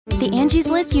The Angie's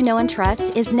List you know and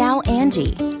trust is now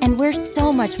Angie, and we're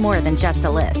so much more than just a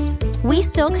list. We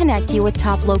still connect you with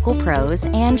top local pros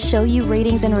and show you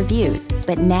ratings and reviews,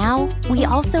 but now we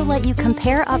also let you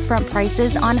compare upfront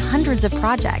prices on hundreds of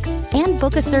projects and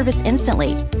book a service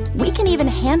instantly. We can even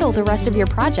handle the rest of your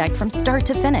project from start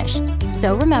to finish.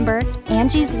 So remember,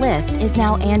 Angie's List is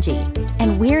now Angie,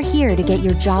 and we're here to get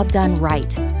your job done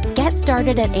right. Get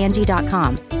started at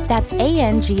Angie.com. That's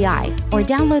ANGI, or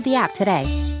download the app today.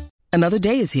 Another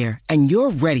day is here, and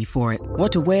you're ready for it.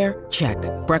 What to wear? Check.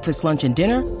 Breakfast, lunch, and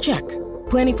dinner? Check.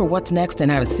 Planning for what's next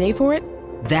and how to save for it?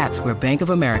 That's where Bank of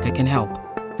America can help.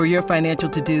 For your financial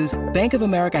to-dos, Bank of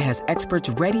America has experts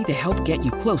ready to help get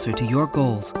you closer to your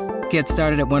goals. Get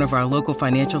started at one of our local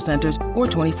financial centers or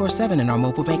 24/7 in our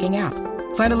mobile banking app.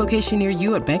 Find a location near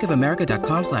you at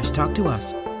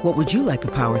bankofamerica.com/talktous. What would you like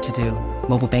the power to do?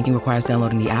 Mobile banking requires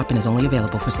downloading the app and is only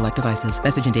available for select devices.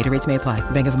 Message and data rates may apply.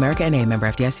 Bank of America N.A., member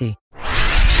FDIC.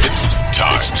 It's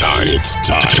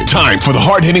time for the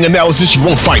hard-hitting analysis you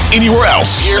won't find anywhere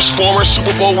else. Here's former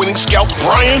Super Bowl winning scout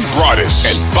Brian Broaddus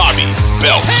and Bobby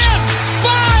Belt.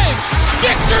 10-5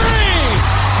 victory!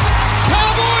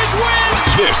 Cowboys win!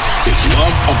 This is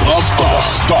Love of the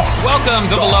Star. Welcome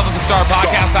to the Love of the Star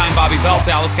podcast. I'm Bobby Belt,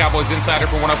 Dallas Cowboys insider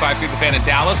for 105.3 The Fan in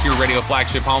Dallas, your radio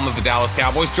flagship home of the Dallas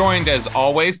Cowboys. Joined, as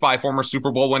always, by former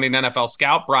Super Bowl winning NFL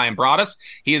scout Brian Broaddus.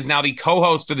 He is now the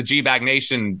co-host of the G-Bag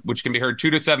Nation, which can be heard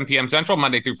 2 to 7 p.m. Central,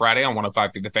 Monday through Friday on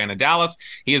 105.3 The Fan in Dallas.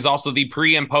 He is also the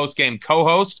pre- and post-game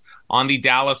co-host on the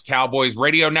Dallas Cowboys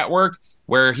radio network,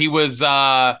 where he was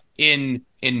in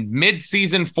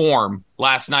mid-season form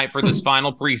last night for this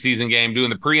final preseason game, doing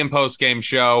the pre- and post-game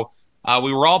show.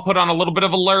 We were all put on a little bit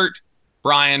of alert,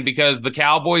 Brian, because the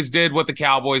Cowboys did what the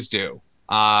Cowboys do.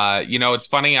 It's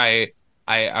funny.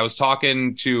 I was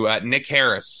talking to Nick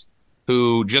Harris,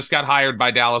 who just got hired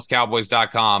by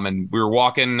DallasCowboys.com, and we were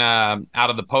walking out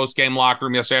of the post-game locker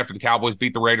room yesterday after the Cowboys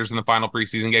beat the Raiders in the final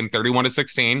preseason game,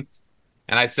 31-16.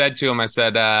 And I said to him,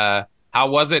 how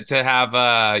was it to have,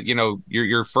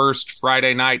 your first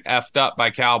Friday night effed up by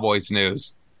Cowboys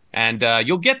news? And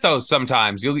you'll get those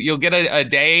sometimes. You'll get a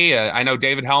day. I know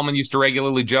David Hellman used to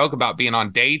regularly joke about being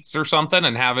on dates or something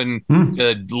and having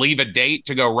to leave a date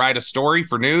to go write a story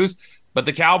for news. But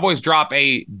the Cowboys drop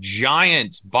a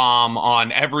giant bomb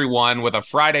on everyone with a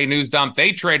Friday news dump.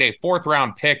 They trade a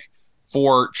 4th-round pick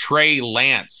for Trey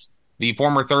Lance, the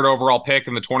former 3rd overall pick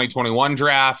in the 2021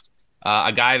 draft.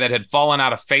 A guy that had fallen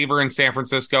out of favor in San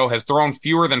Francisco, has thrown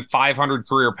fewer than 500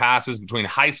 career passes between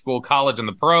high school, college, and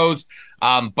the pros,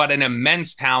 but an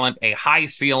immense talent, a high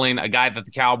ceiling, a guy that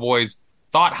the Cowboys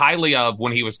thought highly of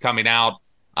when he was coming out.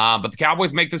 But the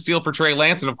Cowboys make this deal for Trey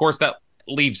Lance, and of course that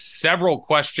leaves several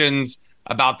questions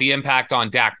about the impact on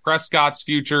Dak Prescott's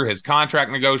future, his contract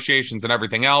negotiations, and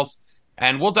everything else.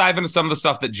 And we'll dive into some of the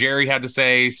stuff that Jerry had to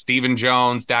say, Stephen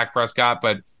Jones, Dak Prescott,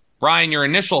 but Brian, your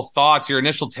initial thoughts, your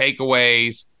initial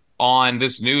takeaways on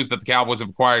this news that the Cowboys have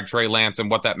acquired Trey Lance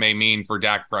and what that may mean for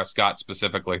Dak Prescott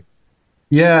specifically.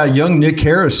 Yeah, young Nick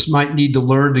Harris might need to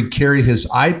learn to carry his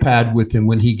iPad with him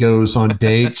when he goes on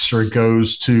dates or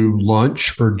goes to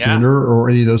lunch or dinner or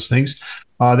any of those things.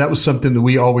 That was something that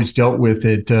we always dealt with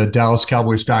at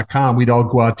DallasCowboys.com. We'd all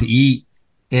go out to eat,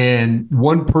 and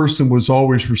one person was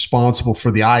always responsible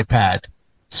for the iPad.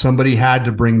 Somebody had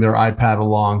to bring their iPad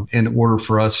along in order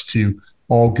for us to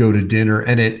all go to dinner.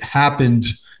 And it happened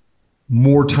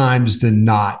more times than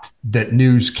not that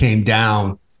news came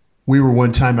down. We were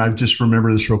one time, I just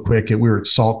remember this real quick, we were at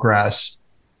Saltgrass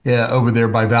over there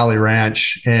by Valley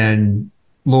Ranch. And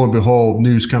lo and behold,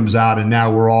 news comes out, and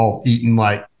now we're all eating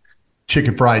like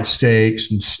chicken fried steaks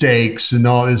and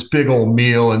all this big old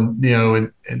meal and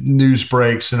news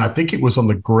breaks. And I think it was on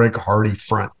the Greg Hardy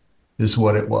front is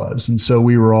what it was. And so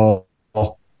we were all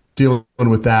dealing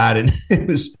with that. And it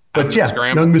was, but yeah,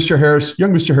 young Mr.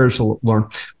 Harris will learn.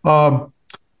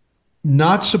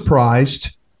 Not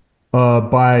surprised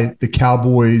by the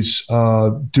Cowboys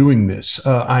doing this.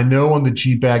 I know on the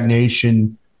G-Bag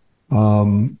Nation,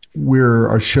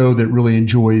 we're a show that really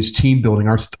enjoys team building.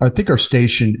 I think our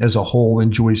station as a whole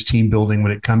enjoys team building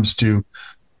when it comes to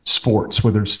sports,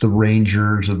 whether it's the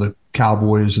Rangers or the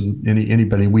Cowboys and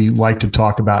anybody. We like to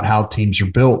talk about how teams are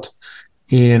built.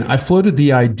 And I floated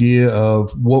the idea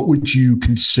of what would you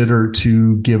consider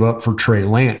to give up for Trey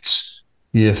Lance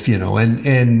if,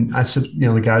 and I said,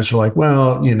 the guys are like,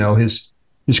 well, his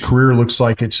career looks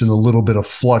like it's in a little bit of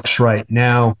flux right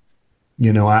now.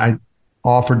 I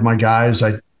offered my guys,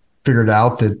 I figured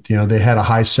out that, they had a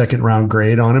high 2nd round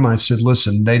grade on him. I said,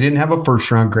 listen, they didn't have a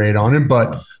 1st round grade on him,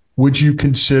 but would you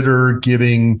consider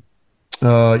giving,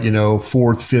 4th,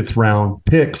 5th round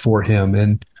pick for him?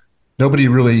 And nobody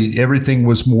really, everything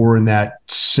was more in that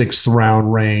sixth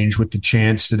round range with the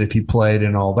chance that if he played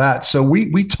and all that. So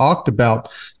we talked about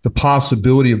the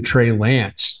possibility of Trey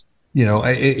Lance.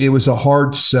 It was a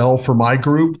hard sell for my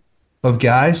group of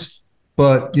guys.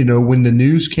 But, when the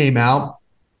news came out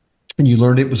and you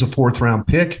learned it was a fourth round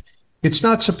pick, it's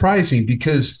not surprising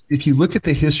because if you look at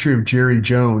the history of Jerry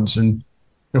Jones, and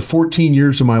 14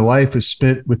 years of my life is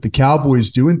spent with the Cowboys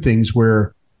doing things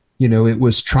where, it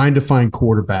was trying to find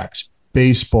quarterbacks,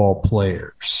 baseball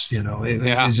players, it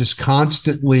was just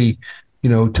constantly,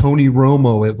 Tony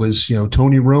Romo, it was,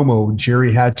 Tony Romo,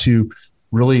 Jerry had to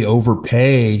really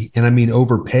overpay. And I mean,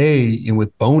 overpay and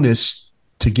with bonus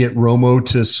to get Romo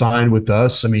to sign with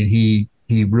us. I mean,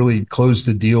 he really closed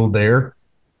the deal there.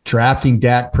 Drafting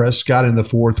Dak Prescott in the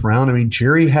fourth round. I mean,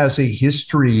 Jerry has a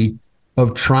history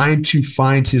of trying to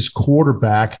find his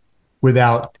quarterback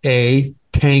without A,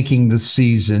 tanking the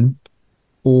season,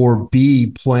 or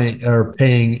B,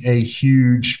 paying a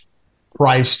huge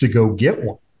price to go get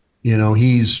one.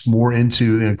 He's more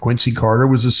into, Quincy Carter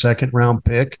was a second round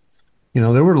pick.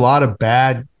 There were a lot of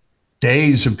bad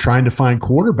days of trying to find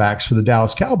quarterbacks for the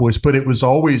Dallas Cowboys, but it was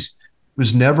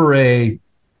never a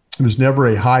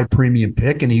high premium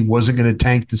pick, and he wasn't going to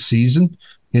tank the season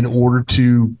in order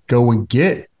to go and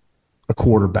get a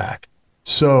quarterback.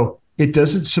 So it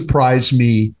doesn't surprise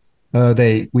me.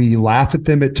 We laugh at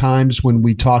them at times when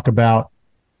we talk about,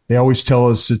 they always tell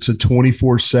us it's a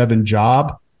 24/7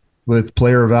 job with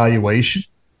player evaluation.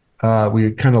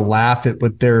 We kind of laugh at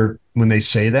when they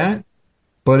say that.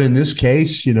 But in this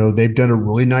case, they've done a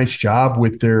really nice job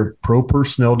with their pro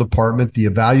personnel department, the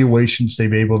evaluations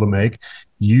they've been able to make,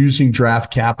 using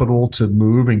draft capital to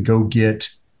move and go get,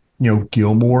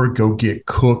 Gilmore, go get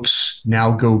Cooks, now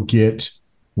go get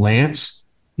Lance.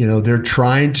 They're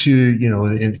trying to,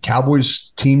 in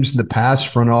Cowboys teams in the past,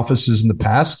 front offices in the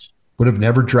past would have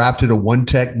never drafted a one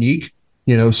technique,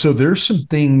 so there's some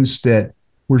things that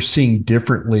we're seeing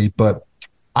differently, but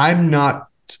I'm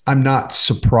not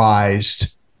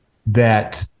surprised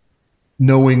that,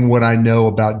 knowing what I know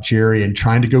about Jerry and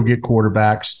trying to go get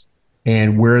quarterbacks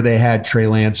and where they had Trey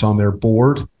Lance on their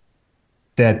board,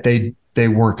 that they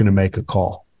weren't going to make a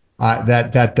call.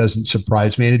 That doesn't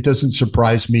surprise me. And it doesn't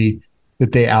surprise me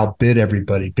that they outbid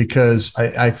everybody, because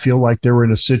I feel like they were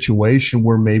in a situation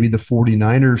where maybe the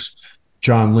 49ers,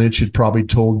 John Lynch had probably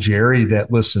told Jerry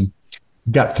that, listen,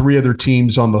 we've got three other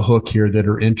teams on the hook here that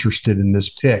are interested in this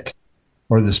pick,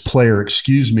 or this player,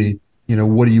 excuse me,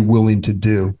 what are you willing to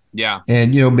do? Yeah.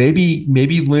 And,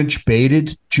 maybe Lynch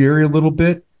baited Jerry a little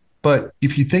bit, but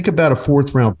if you think about a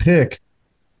fourth round pick,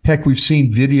 heck, we've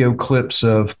seen video clips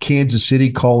of Kansas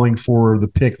City calling for the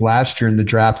pick last year in the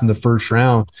draft in the first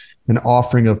round and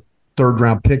offering a third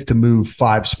round pick to move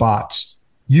 5 spots.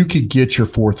 You could get your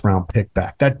fourth round pick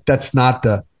back. That's not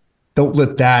don't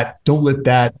let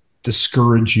that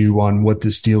discourage you on what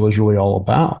this deal is really all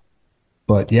about.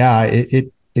 But yeah,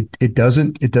 it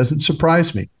doesn't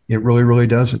surprise me. It really, really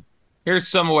doesn't. Here's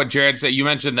some of what Jared said. You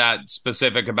mentioned that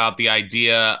specific about the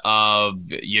idea of,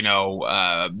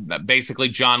 basically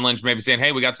John Lynch maybe saying,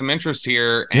 hey, we got some interest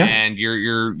here, and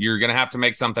you're going to have to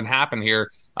make something happen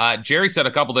here. Jerry said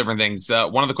a couple different things.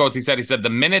 One of the quotes he said, the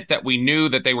minute that we knew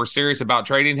that they were serious about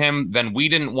trading him, then we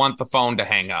didn't want the phone to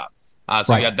hang up.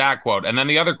 So he had that quote. And then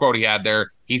the other quote he had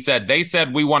there, he said, they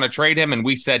said we want to trade him, and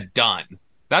we said done.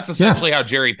 That's essentially how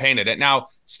Jerry painted it. Now,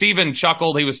 Steven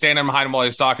chuckled. He was standing behind him while he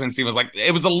was talking, and Steven was like,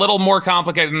 it was a little more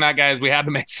complicated than that, guys. We had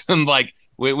to make some,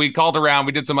 we called around.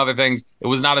 We did some other things. It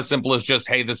was not as simple as just,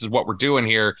 hey, this is what we're doing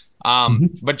here.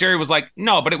 But Jerry was like,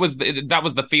 no, but that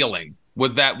was the feeling,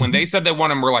 was that when they said they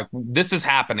want him, we're like, this is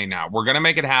happening now. We're going to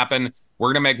make it happen.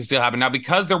 We're going to make this deal happen. Now,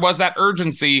 because there was that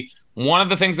urgency, one of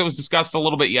the things that was discussed a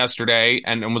little bit yesterday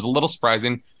and was a little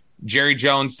surprising, Jerry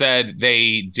Jones said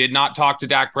they did not talk to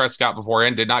Dak Prescott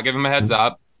beforehand, did not give him a heads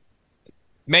up.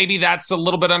 Maybe that's a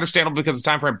little bit understandable because of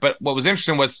time frame. But what was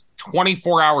interesting was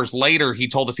 24 hours later, he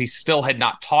told us he still had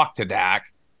not talked to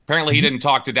Dak. Apparently, he didn't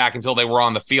talk to Dak until they were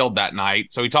on the field that night.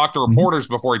 So he talked to reporters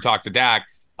before he talked to Dak.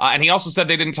 And he also said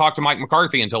they didn't talk to Mike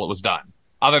McCarthy until it was done,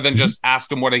 other than just ask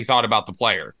him what he thought about the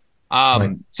player.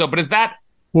 So, but is that...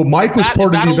 Well, Mike was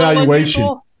part of the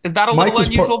evaluation. Is that a little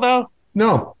unusual, though?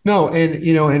 No.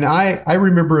 And I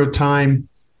remember a time...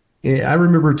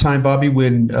 Bobby,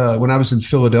 when I was in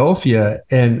Philadelphia,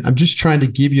 and I'm just trying to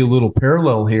give you a little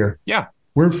parallel here. Yeah.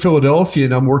 We're in Philadelphia,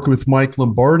 and I'm working with Mike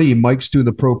Lombardi, and Mike's doing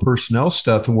the pro personnel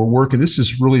stuff, and we're working. This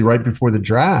is really right before the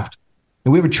draft.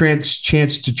 And we have a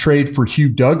chance to trade for Hugh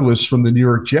Douglas from the New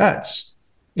York Jets.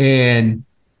 And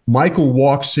Michael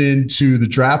walks into the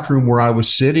draft room where I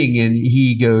was sitting, and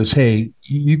he goes, hey,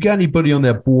 you got anybody on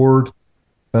that board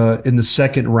in the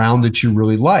second round that you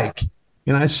really like?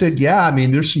 And I said, yeah, I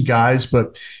mean, there's some guys,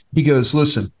 but he goes,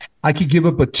 listen, I could give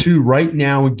up a 2 right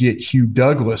now and get Hugh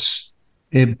Douglas,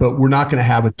 but we're not going to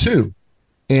have a 2.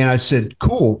 And I said,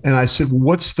 cool. And I said, well,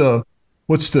 what's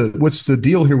the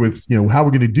deal here with, how we're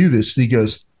going to do this? And he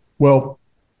goes, well,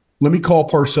 let me call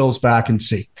Parcells back and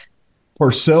see.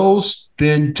 Parcells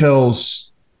then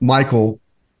tells Michael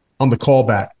on the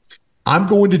callback, I'm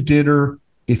going to dinner.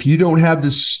 If you don't have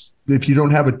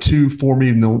a 2 for me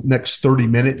in the next 30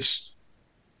 minutes,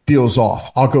 deal's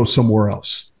off. I'll go somewhere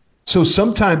else. So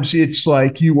sometimes it's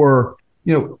like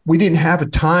we didn't have a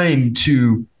time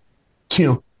to,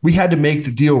 we had to make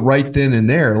the deal right then and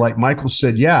there. Like Michael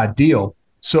said, yeah, deal.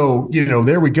 So,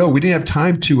 there we go. We didn't have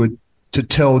time to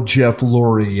tell Jeff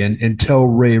Lurie and tell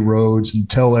Ray Rhodes and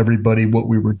tell everybody what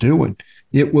we were doing.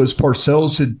 It was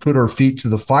Parcells had put our feet to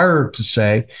the fire to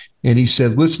say, and he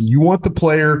said, listen, you want the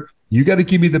player, you got to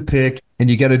give me the pick, and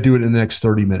you got to do it in the next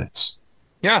 30 minutes.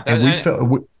 Yeah.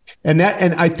 And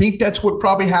I think that's what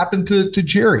probably happened to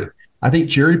Jerry. I think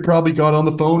Jerry probably got on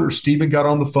the phone, or Steven got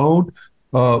on the phone.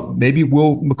 Maybe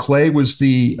Will McClay was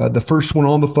the first one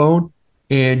on the phone.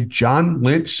 And John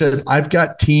Lynch said, I've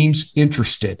got teams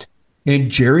interested.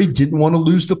 And Jerry didn't want to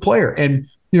lose the player. And,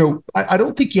 I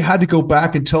don't think you had to go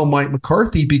back and tell Mike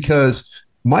McCarthy, because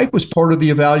Mike was part of the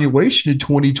evaluation in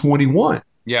 2021.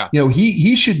 Yeah.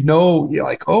 He should know,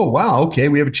 like, oh, wow, okay,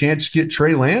 we have a chance to get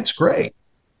Trey Lance. Great.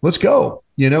 Let's go.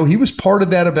 He was part of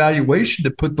that evaluation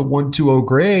to put the 1-2-0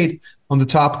 grade on the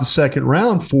top of the second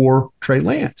round for Trey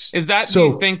Lance. Is that, do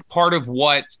you think, part of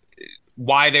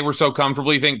why they were so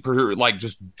comfortable? You think, like,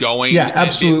 just going? Yeah,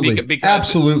 absolutely.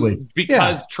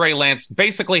 Because Trey Lance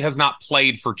basically has not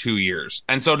played for 2 years.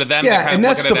 And so to them, and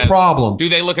that's the problem. Do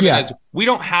they look at it as, we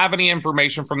don't have any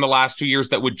information from the last 2 years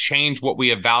that would change what we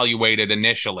evaluated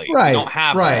initially? Right. We don't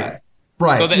have that.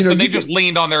 Right. So they just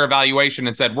leaned on their evaluation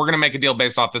and said, we're going to make a deal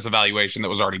based off this evaluation that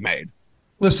was already made.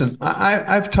 Listen,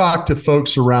 I've talked to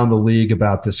folks around the league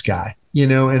about this guy,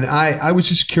 and I was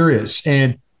just curious.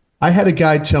 And I had a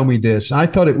guy tell me this, and I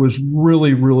thought it was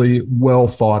really, really well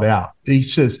thought out.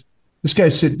 This guy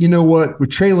said, you know what, with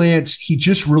Trey Lance, he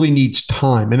just really needs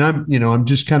time. And I'm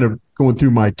just kind of going through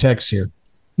my text here.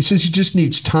 He says he just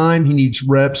needs time. He needs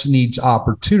reps, he needs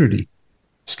opportunity.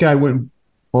 This guy went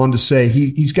on to say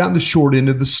he's gotten the short end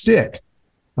of the stick.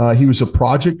 He was a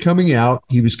project coming out.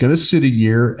 He was going to sit a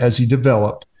year as he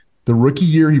developed. The rookie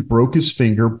year, he broke his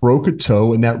finger, broke a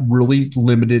toe, and that really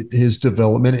limited his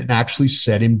development and actually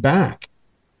set him back.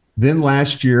 Then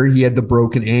last year, he had the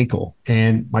broken ankle.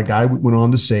 And my guy went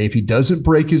on to say, if he doesn't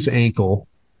break his ankle,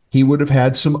 he would have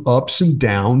had some ups and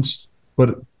downs.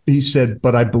 But he said,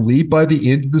 but I believe by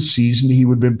the end of the season, he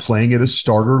would have been playing at a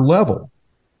starter level.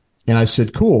 And I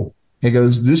said, cool. He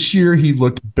goes, this year he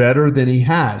looked better than he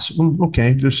has. Well,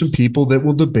 okay, there's some people that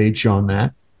will debate you on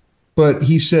that. But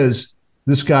he says,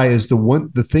 this guy is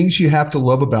the things you have to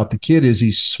love about the kid is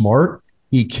he's smart,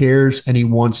 he cares, and he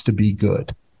wants to be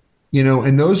good.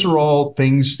 And those are all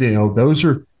things, those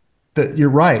are that you're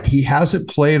right. He hasn't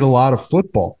played a lot of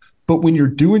football. But when you're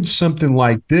doing something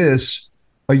like this,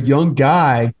 a young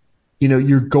guy,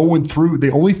 you're going through,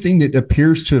 the only thing that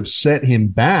appears to have set him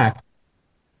back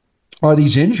are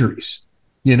these injuries,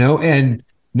 and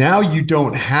now you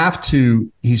don't have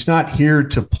to, he's not here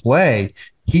to play.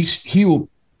 He will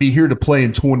be here to play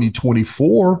in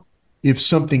 2024 if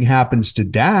something happens to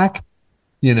Dak,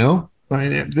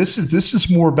 this is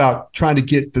more about trying to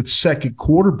get the second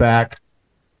quarterback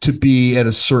to be at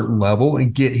a certain level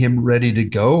and get him ready to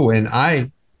go. And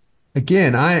I'm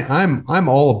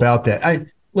all about that.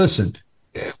 Listen,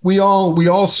 we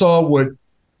all saw what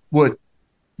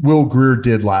Will Grier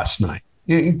did last night.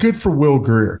 And good for Will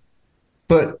Grier.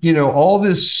 But, all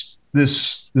this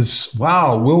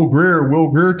wow, Will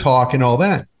Grier talk and all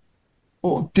that.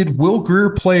 Well, did Will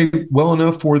Grier play well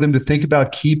enough for them to think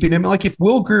about keeping him? Like, if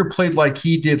Will Grier played like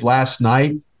he did last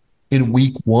night in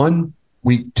week 1,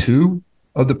 week 2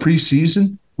 of the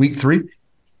preseason, week 3,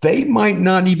 they might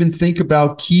not even think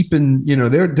about keeping,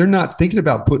 they're not thinking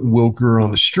about putting Will Grier on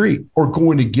the street or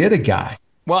going to get a guy.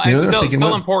 Well, and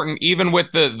still important, even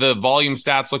with the volume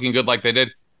stats looking good like they did,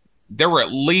 there were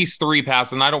at least 3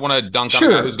 passes, and I don't want to dunk on a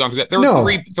guy who's gone through that. There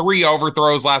were three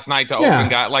overthrows last night to open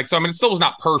guy. It still was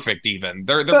not perfect even.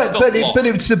 But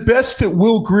it's the best that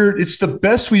Will Grier, it's the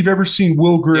best we've ever seen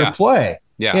Will Grier play.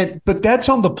 Yeah. But that's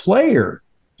on the player.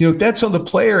 That's on the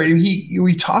player. And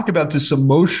we talk about this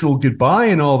emotional goodbye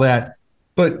and all that.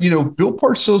 But, Bill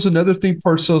Parcells, another thing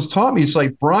Parcells taught me, it's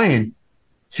like, Brian,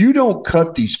 you don't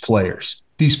cut these players.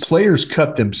 These players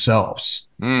cut themselves.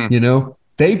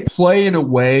 they play in a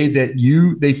way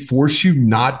that they force you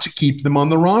not to keep them on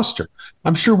the roster.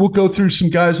 I'm sure we'll go through some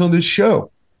guys on this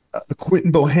show.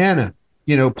 Quentin Bohanna,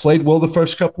 played well the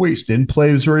first couple weeks, didn't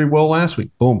play very well last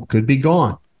week. Boom, could be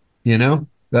gone.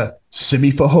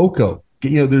 Simi Fehoko.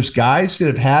 There's guys that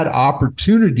have had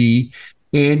opportunity,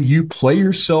 and you play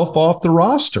yourself off the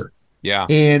roster. Yeah.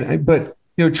 But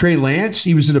Trey Lance,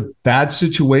 he was in a bad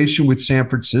situation with San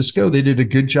Francisco. They did a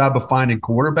good job of finding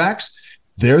quarterbacks.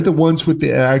 They're the ones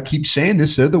I keep saying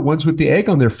this, they're the ones with the egg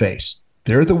on their face.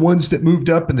 They're the ones that moved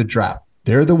up in the draft.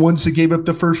 They're the ones that gave up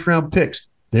the first round picks.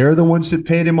 They're the ones that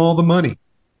paid him all the money.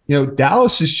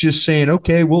 Dallas is just saying,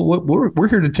 okay, well, we're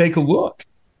here to take a look.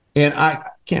 And I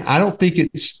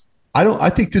think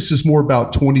this is more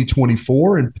about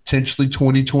 2024 and potentially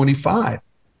 2025.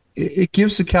 It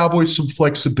gives the Cowboys some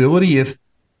flexibility if,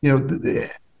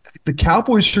 the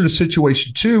Cowboys are in a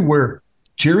situation too where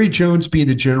Jerry Jones being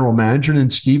the general manager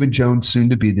and Stephen Jones soon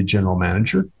to be the general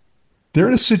manager, they're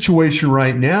in a situation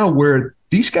right now where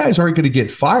these guys aren't going to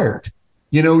get fired.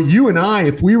 You and I,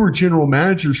 if we were general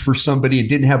managers for somebody and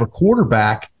didn't have a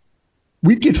quarterback,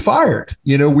 we'd get fired.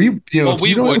 We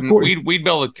wouldn't. We'd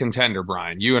build a contender,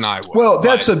 Brian. You and I would. Well,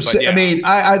 that's what I'm saying. Yeah. I mean,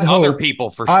 I'd hope. Other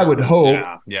people for sure. I would hope.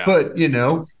 Yeah. But,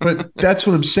 but that's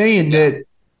what I'm saying, that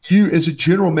you as a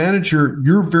general manager,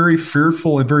 you're very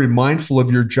fearful and very mindful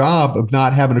of your job of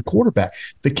not having a quarterback.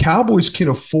 The Cowboys can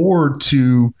afford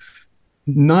to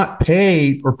not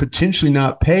pay or potentially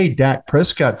not pay Dak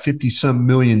Prescott $50-some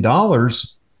million.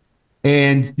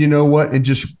 And you know what?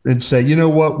 And say, you know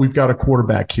what? We've got a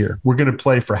quarterback here. We're going to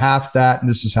play for half that, and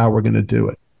this is how we're going to do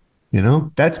it.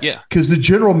 That's because the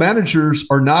general managers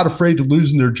are not afraid of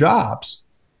losing their jobs.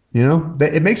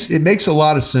 It makes a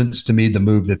lot of sense to me, the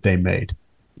move that they made.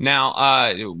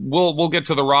 Now, we'll get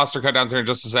to the roster cut downs here in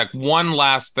just a sec. One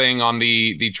last thing on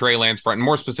the Trey Lance front, and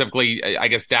more specifically, I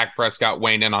guess Dak Prescott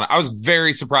weighing in on it. I was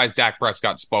very surprised Dak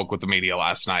Prescott spoke with the media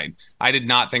last night. I did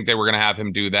not think they were going to have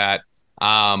him do that.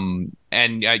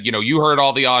 You heard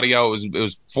all the audio. It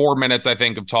was 4 minutes, I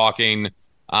think, of talking.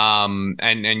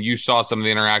 And you saw some of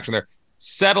the interaction there.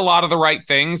 Said a lot of the right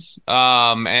things.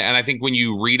 And I think when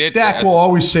you read it, Dak will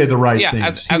always say the right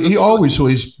things.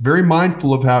 He's very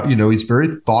mindful of how, he's very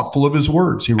thoughtful of his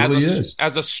words. He really is.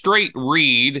 As a straight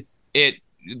read,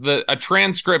 a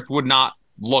transcript would not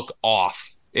look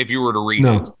off if you were to read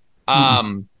it.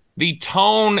 The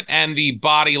tone and the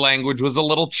body language was a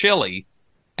little chilly.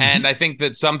 And I think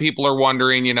that some people are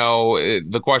wondering,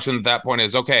 the question at that point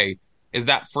is, okay, is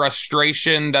that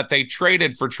frustration that they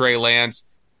traded for Trey Lance?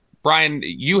 Brian,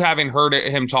 you having heard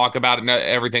him talk about it and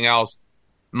everything else,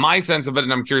 my sense of it,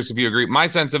 and I'm curious if you agree, my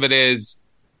sense of it is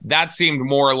that seemed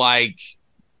more like,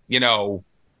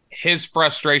 his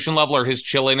frustration level or his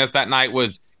chilliness that night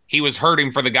was he was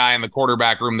hurting for the guy in the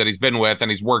quarterback room that he's been with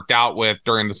and he's worked out with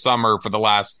during the summer for the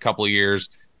last couple of years.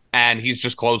 And he's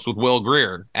just close with Will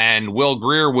Grier. And Will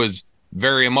Grier was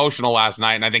very emotional last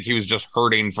night, and I think he was just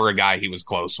hurting for a guy he was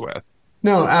close with.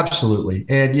 No, absolutely.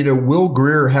 And, Will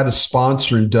Grier had a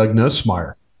sponsor in Doug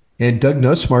Nussmeier, and Doug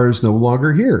Nussmeier is no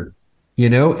longer here,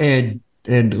 and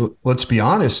let's be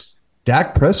honest,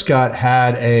 Dak Prescott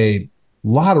had a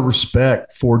lot of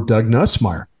respect for Doug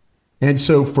Nussmeier. And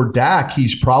so for Dak,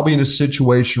 he's probably in a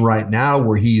situation right now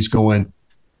where he's going,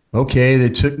 okay, they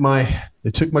took my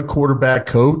quarterback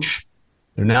coach.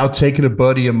 They're now taking a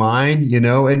buddy of mine,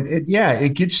 and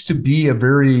it gets to be a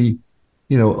very,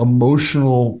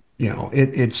 emotional,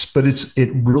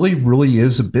 it really, really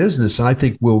is a business. And I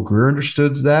think Will Grier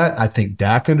understood that. I think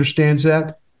Dak understands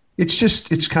that.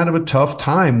 It's kind of a tough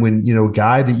time when, a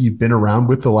guy that you've been around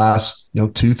with the last,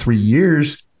 2-3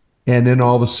 years, and then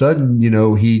all of a sudden,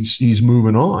 he's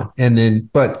moving on. And then,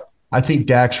 but I think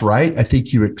Dak's right. I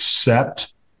think you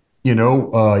accept,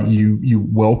 you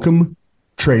welcome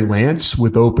Trey Lance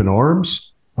with open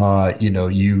arms.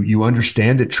 You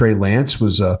understand that Trey Lance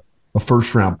was a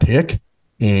first round pick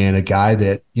and a guy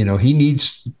that, he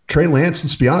needs Trey Lance.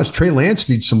 Let's be honest, Trey Lance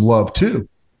needs some love too.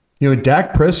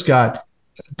 Dak Prescott,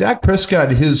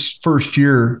 his first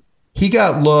year, he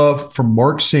got love from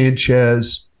Mark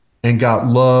Sanchez and got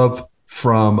love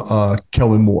from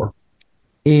Kellen Moore.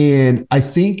 And I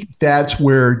think that's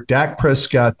where Dak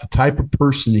Prescott, the type of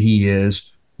person he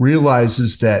is,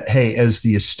 realizes that, hey, as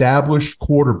the established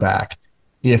quarterback,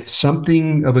 if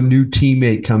something of a new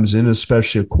teammate comes in,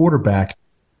 especially a quarterback,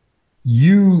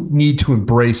 you need to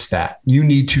embrace that. You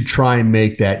need to try and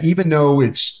make that, even though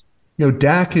it's,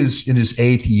 Dak is in his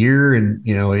 8th year and,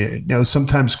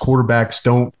 sometimes quarterbacks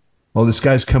don't, oh, this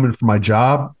guy's coming for my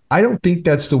job. I don't think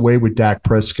that's the way with Dak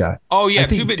Prescott. Oh, yeah.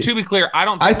 To be clear, I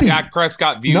don't think Dak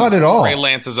Prescott views not at all. Trey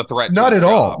Lance as a threat. Not at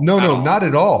all. Job. No, not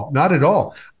at all. Not at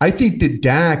all. I think that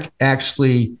Dak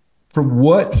actually, from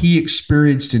what he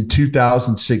experienced in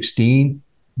 2016,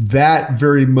 that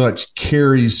very much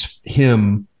carries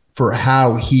him for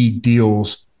how he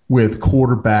deals with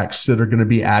quarterbacks that are going to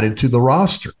be added to the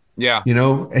roster. Yeah.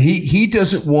 He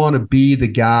doesn't want to be the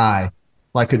guy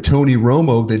like a Tony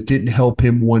Romo that didn't help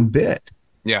him one bit.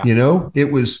 Yeah.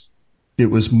 It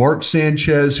was Mark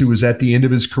Sanchez who was at the end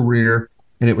of his career,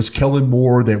 and it was Kellen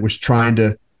Moore that was trying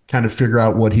to kind of figure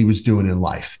out what he was doing in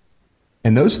life.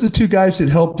 And those are the two guys that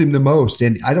helped him the most.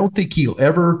 And I don't think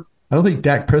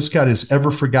Dak Prescott has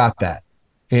ever forgot that.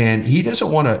 And he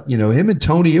doesn't want to, him and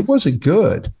Tony, it wasn't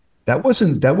good. That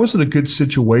wasn't a good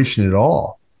situation at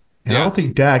all. And I don't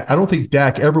think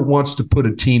Dak ever wants to put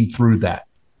a team through that.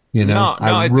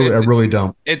 I really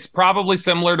don't. It's probably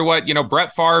similar to what,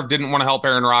 Brett Favre didn't want to help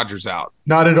Aaron Rodgers out.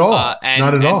 Not at all.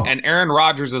 Not at all. And Aaron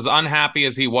Rodgers, as unhappy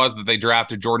as he was that they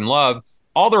drafted Jordan Love,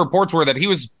 all the reports were that he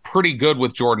was pretty good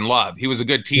with Jordan Love. He was a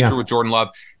good teacher with Jordan Love.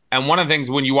 And one of the things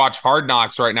when you watch Hard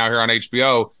Knocks right now here on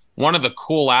HBO, one of the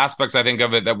cool aspects I think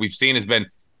of it that we've seen has been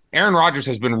Aaron Rodgers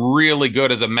has been really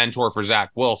good as a mentor for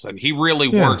Zach Wilson. He really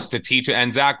works to teach it.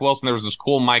 And Zach Wilson, there was this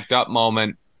cool mic'd up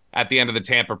moment at the end of the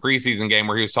Tampa preseason game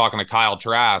where he was talking to Kyle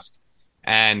Trask,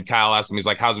 and Kyle asked him, he's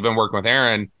like, how's it been working with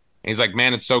Aaron? And he's like,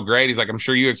 man, it's so great. He's like, I'm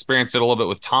sure you experienced it a little bit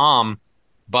with Tom,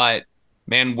 but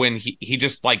man, when he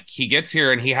just like, he gets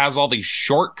here and he has all these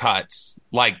shortcuts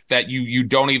like that you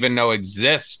don't even know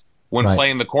exist when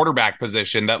playing the quarterback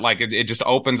position, that like, it just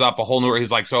opens up a whole new,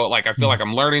 he's like, so like, I feel like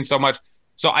I'm learning so much.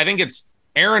 So I think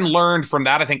Aaron learned from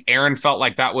that. I think Aaron felt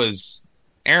like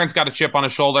Aaron's got a chip on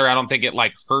his shoulder. I don't think it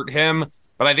like hurt him.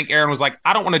 But I think Aaron was like,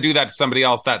 I don't want to do that to somebody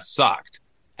else. That sucked.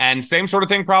 And same sort of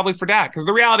thing probably for Dak. Because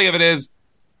the reality of it is,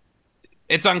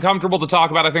 it's uncomfortable to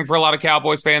talk about, I think, for a lot of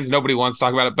Cowboys fans. Nobody wants to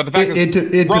talk about it. But the fact is,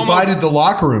 it divided the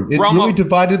locker room. It really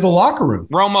divided the locker room.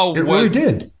 Really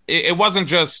did. It wasn't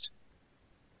just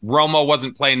Romo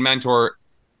wasn't playing mentor.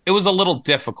 It was a little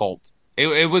difficult.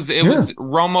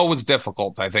 Romo was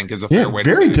difficult, I think, is a fair way to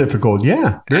say it. Very difficult,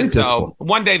 yeah. Very difficult. So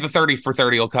one day the 30 for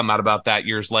 30 will come out about that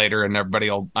years later, and everybody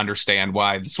will understand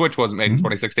why the switch wasn't made in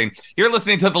 2016. You're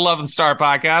listening to the Love of the Star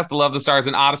podcast. The Love of the Star is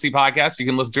an Odyssey podcast. You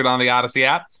can listen to it on the Odyssey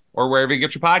app or wherever you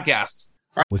get your podcasts.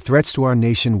 With threats to our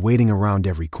nation waiting around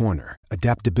every corner,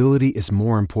 adaptability is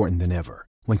more important than ever.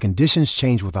 When conditions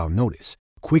change without notice,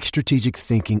 quick strategic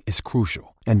thinking is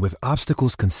crucial. And with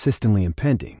obstacles consistently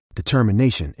impending,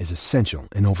 determination is essential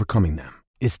in overcoming them.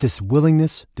 It's this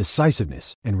willingness,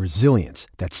 decisiveness, and resilience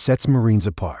that sets Marines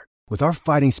apart. With our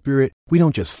fighting spirit, we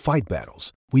don't just fight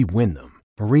battles, we win them.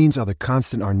 Marines are the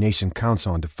constant our nation counts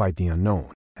on to fight the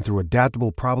unknown. And through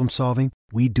adaptable problem solving,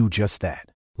 we do just that.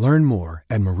 Learn more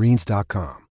at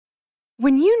marines.com.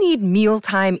 When you need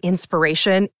mealtime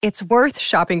inspiration, it's worth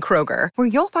shopping Kroger, where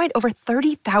you'll find over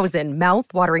 30,000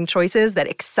 mouth-watering choices that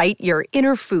excite your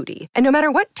inner foodie. And no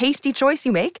matter what tasty choice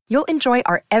you make, you'll enjoy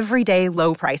our everyday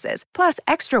low prices, plus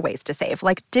extra ways to save,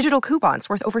 like digital coupons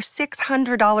worth over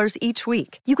 $600 each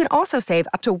week. You can also save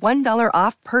up to $1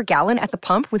 off per gallon at the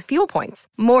pump with fuel points.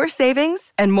 More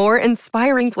savings and more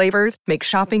inspiring flavors make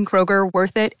shopping Kroger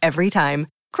worth it every time.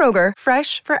 Kroger,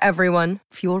 fresh for everyone.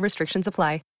 Fuel restrictions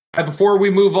apply. Before we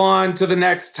move on to the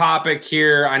next topic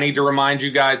here, I need to remind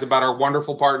you guys about our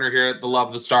wonderful partner here at the Love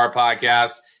of the Star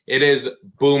podcast. It is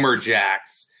Boomer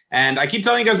Jacks. And I keep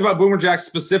telling you guys about Boomer Jacks,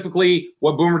 specifically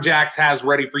what Boomer Jacks has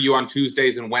ready for you on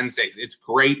Tuesdays and Wednesdays. It's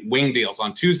great wing deals.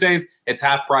 On Tuesdays, it's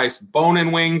half price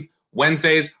bone-in wings.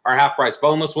 Wednesdays are half price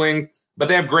boneless wings. But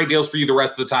they have great deals for you the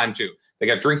rest of the time, too. They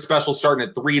got drink specials starting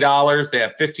at $3. They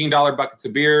have $15 buckets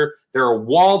of beer. There are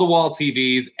wall-to-wall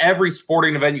TVs. Every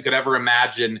sporting event you could ever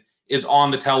imagine is on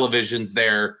the televisions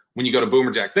there when you go to Boomer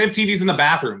Jacks. They have TVs in the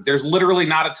bathroom. There's literally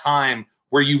not a time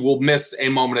where you will miss a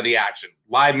moment of the action.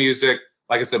 Live music,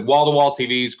 like I said, wall-to-wall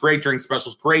TVs, great drink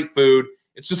specials, great food.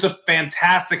 It's just a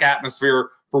fantastic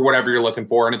atmosphere for whatever you're looking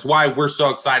for, and it's why we're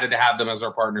so excited to have them as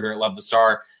our partner here at Love the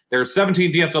Star. There are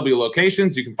 17 DFW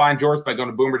locations. You can find yours by going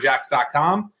to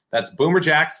boomerjacks.com. That's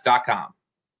boomerjacks.com.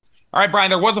 All right, Brian,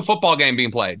 there was a football game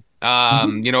being played.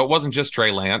 It wasn't just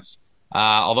Trey Lance,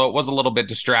 although it was a little bit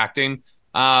distracting.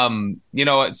 Some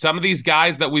of these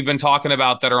guys that we've been talking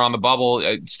about that are on the bubble,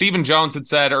 Stephen Jones had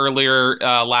said earlier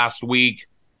last week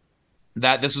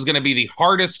that this was going to be the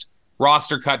hardest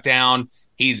roster cut down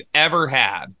he's ever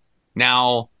had.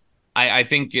 Now, I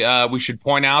think we should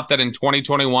point out that in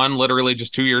 2021, literally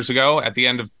just 2 years ago, at the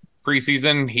end of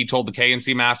preseason, he told the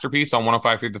KNC Masterpiece on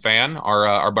 105 through the Fan,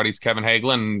 our buddies Kevin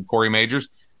Hagelin and Corey Majors,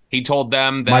 He told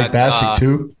them that Mike Bassick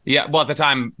too. Yeah, well, at the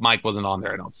time Mike wasn't on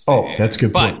there. I don't. Oh, that's a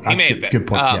good point. But he may have been. Good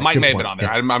point. Yeah, Mike good may have point. been on there.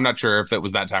 Yeah. I'm not sure if it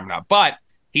was that time or not. But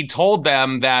he told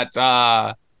them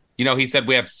that he said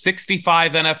we have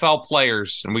 65 NFL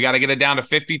players and we got to get it down to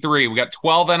 53. We got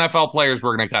 12 NFL players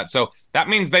we're going to cut. So that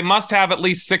means they must have at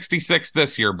least 66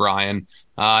 this year, Brian.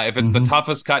 If it's the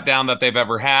toughest cut down that they've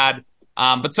ever had.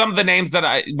 But some of the names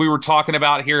that we were talking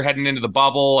about here heading into the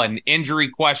bubble and injury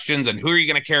questions and who are you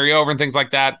going to carry over and things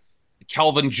like that.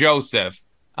 Kelvin Joseph,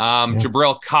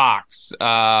 Jabril Cox.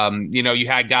 You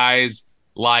had guys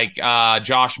like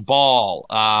Josh Ball,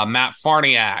 Matt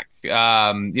Farniak,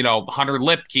 Hunter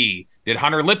Lipke. Did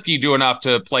Hunter Lipke do enough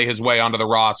to play his way onto the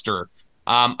roster?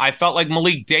 I felt like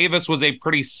Malik Davis was a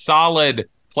pretty solid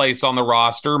place on the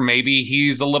roster. Maybe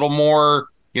he's a little more...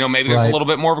 maybe there's a little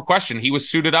bit more of a question. He was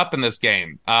suited up in this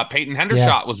game. Peyton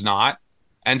Hendershot was not.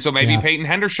 And so maybe Peyton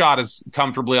Hendershot is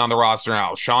comfortably on the roster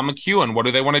now. Sean McEwen, what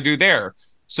do they want to do there?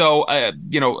 So,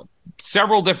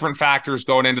 several different factors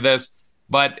going into this.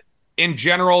 But in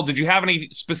general, did you have any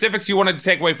specifics you wanted to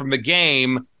take away from the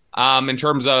game in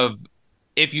terms of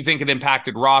if you think it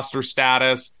impacted roster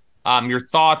status, your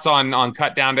thoughts on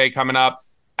cut down day coming up?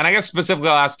 And I guess specifically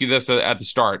I'll ask you this at the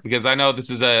start, because I know this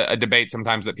is a debate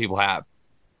sometimes that people have.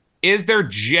 Is there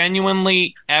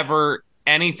genuinely ever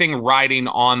anything riding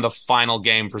on the final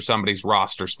game for somebody's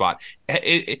roster spot?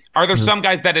 Are there some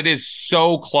guys that it is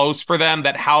so close for them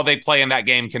that how they play in that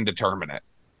game can determine it?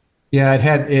 Yeah,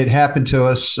 it happened to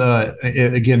us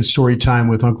again. Story time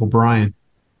with Uncle Brian.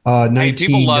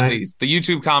 People love these. The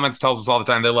YouTube comments tells us all the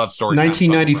time they love story.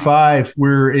 1995,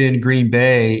 we're in Green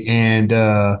Bay and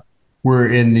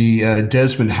we're in the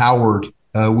Desmond Howard.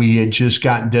 We had just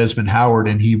gotten Desmond Howard,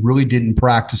 and he really didn't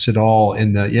practice at all.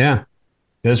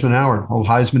 Desmond Howard, old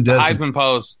Heisman Desmond. Heisman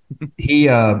pose.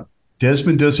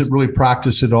 Desmond doesn't really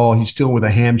practice at all. He's still with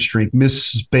a hamstring.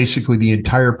 Misses basically the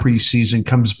entire preseason.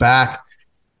 Comes back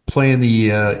playing the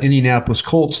Indianapolis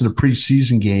Colts in a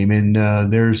preseason game, and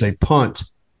there's a punt.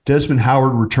 Desmond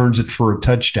Howard returns it for a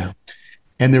touchdown.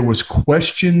 And there was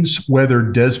questions whether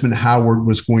Desmond Howard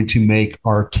was going to make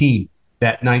our team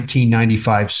that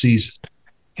 1995 season.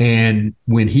 And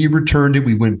when he returned it,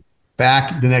 we went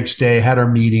back the next day, had our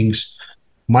meetings.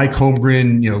 Mike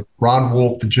Holmgren, Ron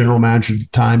Wolf, the general manager at the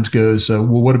Times, goes, well,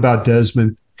 what about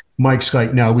Desmond? Mike's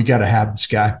like, no, we got to have this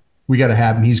guy. We got to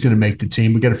have him. He's going to make the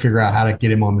team. We got to figure out how to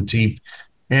get him on the team.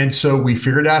 And so we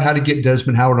figured out how to get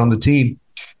Desmond Howard on the team.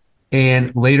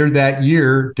 And later that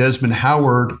year, Desmond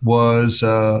Howard was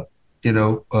later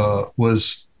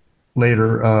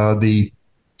the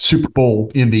Super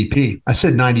Bowl MVP. I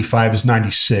said 95 is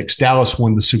 96. Dallas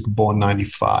won the Super Bowl in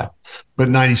 95, but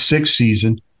 96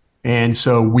 season. And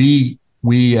so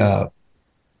Desmond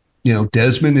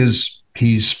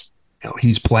he's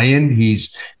playing. He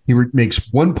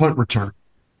makes one punt return,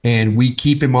 and we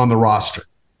keep him on the roster.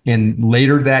 And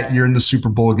later that year in the Super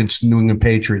Bowl against the New England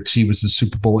Patriots, he was the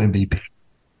Super Bowl MVP.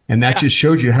 And that just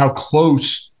showed you how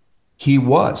close he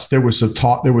was. There was some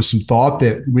thought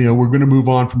that, we're going to move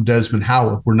on from Desmond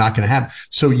Howard. We're not going to have.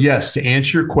 So yes, to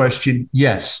answer your question,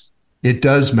 yes, it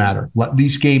does matter.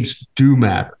 These games do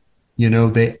matter.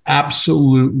 They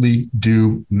absolutely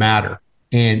do matter.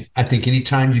 And I think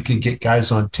anytime you can get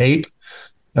guys on tape,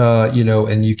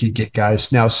 and you can get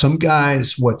guys. Now, some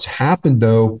guys, what's happened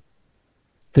though,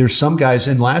 there's some guys,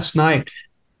 and last night,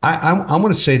 I'm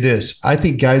going to say this. I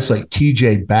think guys like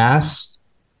TJ Bass,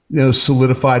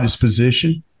 solidified his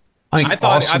position. I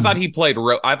thought he played.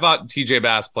 I thought TJ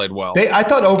Bass played well. I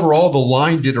thought overall the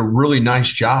line did a really nice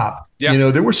job.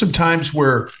 Yeah. There were some times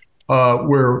where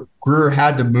Greer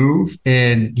had to move,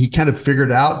 and he kind of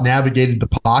figured out, navigated the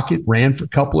pocket, ran for a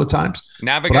couple of times.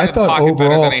 Navigated the pocket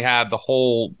better than he had the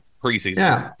whole preseason.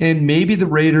 Yeah, and maybe the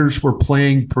Raiders were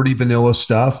playing pretty vanilla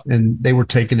stuff, and they were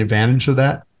taking advantage of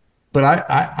that. But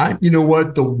I you know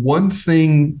what? The one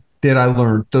thing that I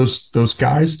learned, those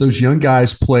young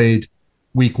guys played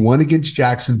week 1 against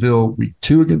Jacksonville, week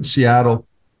 2 against Seattle,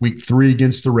 week 3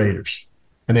 against the Raiders.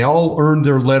 And they all earned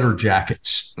their letter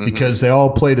jackets because they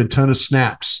all played a ton of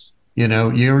snaps. You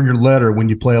earn your letter when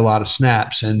you play a lot of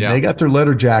snaps. And they got their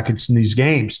letter jackets in these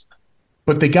games.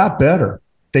 But they got better.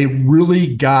 They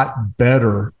really got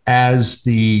better as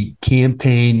the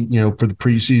campaign, for the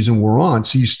preseason wore on.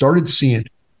 So you started seeing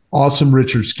Awesome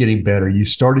Richards getting better. You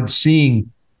started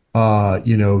seeing,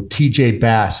 TJ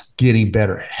Bass getting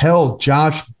better. Hell,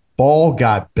 Josh Ball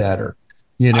got better.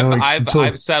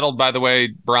 I've settled, by the way,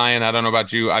 Brian, I don't know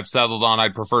about you. I've settled on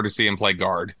I'd prefer to see him play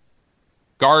guard.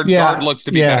 Guard looks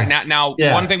to be better. Now,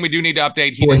 one thing we do need to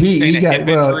update.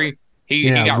 He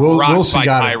got rocked by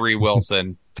Tyree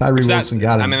Wilson. Tyree Wilson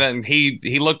got him. I mean,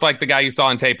 he looked like the guy you saw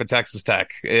in tape at Texas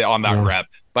Tech on that rep,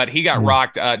 but he got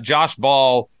rocked. Josh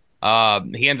Ball,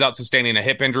 he ends up sustaining a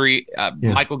hip injury.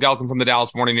 Michael Gelkin from the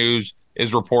Dallas Morning News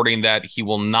is reporting that he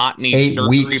will not need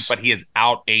surgery, but he is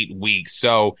out 8 weeks.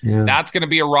 So that's going to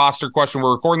be a roster question.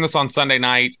 We're recording this on Sunday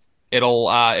night.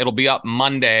 It'll be up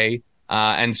Monday.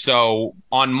 And so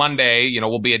on Monday,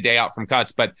 will be a day out from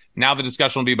cuts. But now the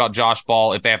discussion will be about Josh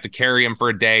Ball, if they have to carry him for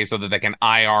a day so that they can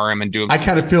IR him and do him. I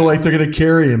kind of feel like they're going to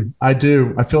carry him. I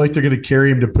do. I feel like they're going to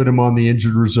carry him to put him on the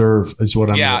injured reserve is what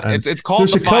I'm. It's called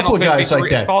there's the a couple final of guys 53.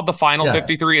 like that. It's called the final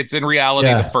 53. It's in reality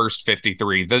the first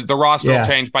 53. The roster will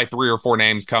change by 3 or 4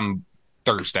 names come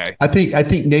Thursday. I think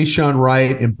Nashawn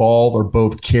Wright and Ball are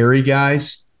both carry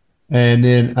guys. And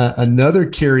then another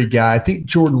carry guy, I think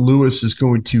Jordan Lewis is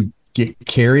going to get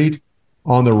carried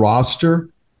on the roster,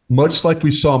 much like we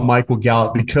saw Michael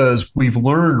Gallup, because we've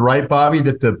learned, right, Bobby,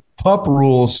 that the PUP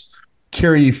rules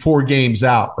carry 4 games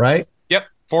out, right? Yep,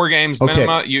 4 games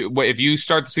minimum. If you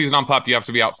start the season on PUP, you have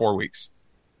to be out 4 weeks.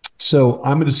 So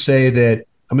I'm going to say that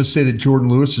Jordan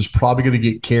Lewis is probably going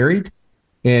to get carried,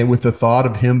 and with the thought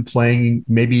of him playing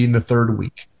maybe in the 3rd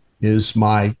week is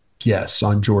my guess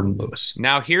on Jordan Lewis.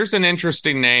 Now, here's an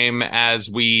interesting name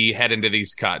as we head into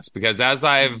these cuts, because as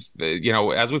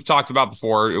as we've talked about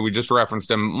before, we just referenced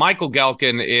him. Michael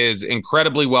Gelkin is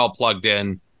incredibly well plugged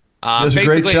in. Does a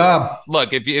great job.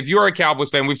 Look, if you're a Cowboys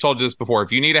fan, we've told you this before.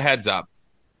 If you need a heads up,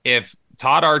 if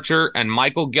Todd Archer and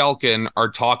Michael Gelkin are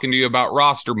talking to you about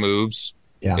roster moves,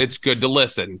 it's good to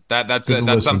listen. That's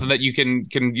something that you can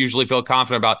usually feel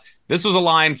confident about. This was a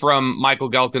line from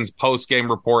Michael Gelkin's post-game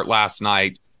report last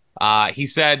night. He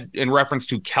said, in reference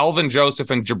to Kelvin Joseph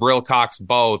and Jabril Cox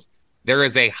both, there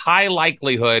is a high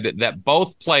likelihood that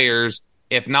both players,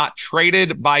 if not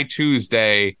traded by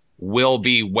Tuesday, will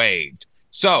be waived.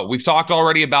 So we've talked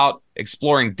already about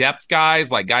exploring depth guys,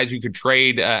 like guys you could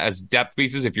trade as depth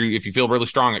pieces if you feel really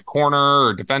strong at corner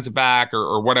or defensive back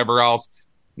or whatever else.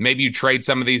 Maybe you trade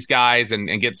some of these guys and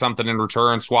get something in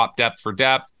return, swap depth for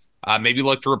depth. Maybe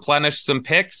look to replenish some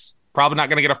picks. Probably not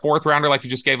going to get a 4th rounder like you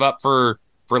just gave up for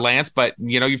Lance, but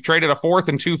you've traded a 4th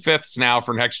and 2 5ths now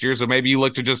for next year, so maybe you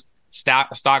look to just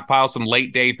stockpile some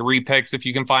late day 3 picks if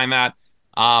you can find that.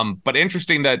 But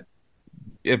interesting that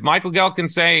if Michael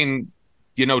Gelkin's saying,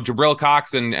 Jabril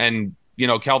Cox and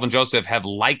Kelvin Joseph have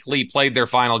likely played their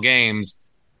final games,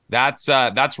 that's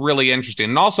really interesting,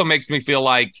 and also makes me feel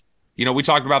like we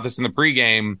talked about this in the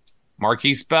pregame.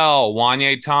 Marquise Bell,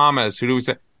 Wanye Thomas. Who do we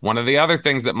say? One of the other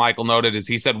things that Michael noted is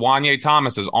he said Wanye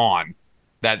Thomas is on.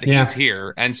 That he's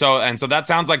here. And so that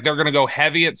sounds like they're going to go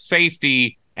heavy at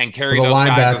safety and carry those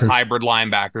guys as hybrid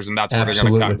linebackers, and that's where they're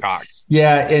going to cut Cox.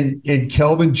 Yeah, and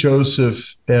Kelvin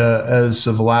Joseph, as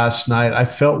of last night, I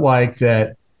felt like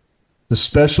that the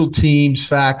special teams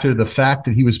factor, the fact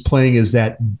that he was playing as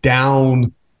that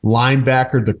down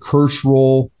linebacker, the curse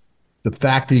role, the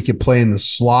fact that he could play in the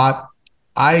slot,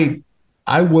 I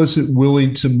wasn't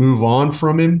willing to move on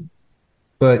from him.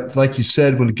 But like you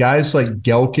said, when guys like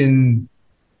Gelkin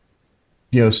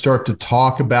start to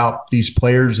talk about these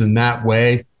players in that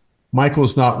way,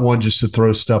 Michael's not one just to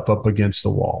throw stuff up against the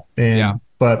wall.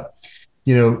 But,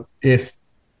 if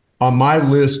on my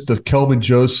list, the Kelvin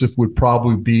Joseph would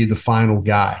probably be the final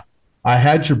guy. I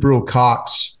had Jabril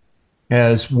Cox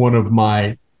as one of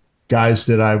my guys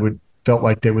that felt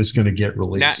like that was going to get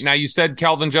released. Now, you said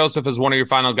Kelvin Joseph is one of your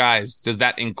final guys. Does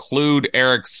that include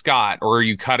Eric Scott, or are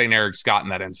you cutting Eric Scott in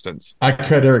that instance? I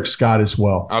cut Eric Scott as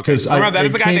well. Okay, that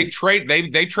is the guy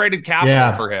they traded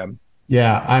capital for him.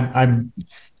 Yeah,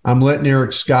 I'm letting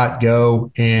Eric Scott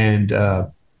go, and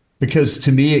because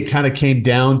to me it kind of came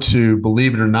down to,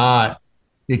 believe it or not,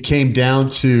 it came down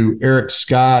to Eric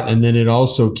Scott, and then it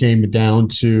also came down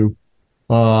to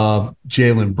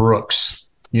Jalen Brooks.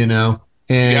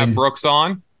 And you have Brooks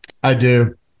on? I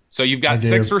do. So you've got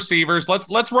 6 receivers.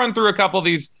 Let's run through a couple of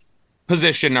these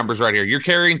position numbers right here. You're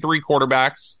carrying 3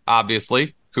 quarterbacks,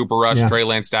 obviously. Cooper Rush, Trey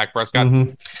Lance, Dak Prescott.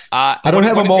 Mm-hmm. I don't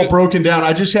have them all broken down.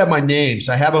 I just have my names.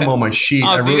 I have them on my sheet.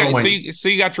 So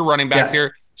you got your running backs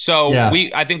here. So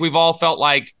I think we've all felt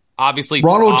like, obviously,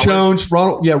 Ronald Jones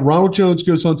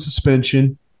goes on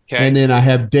suspension. Okay. And then I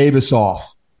have Davis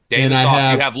off. You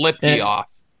have Lipke off.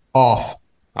 Off.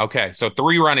 Okay, so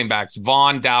 3 running backs,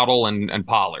 Vaughn, Dowdle, and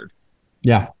Pollard.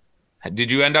 Yeah.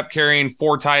 Did you end up carrying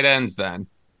 4 tight ends then?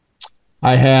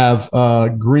 I have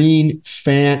Green,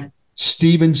 Fant,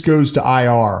 Stevens goes to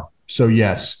IR. So,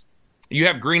 yes. You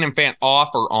have Green and Fant off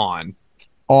or on?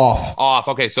 Off.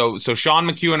 Okay, so Sean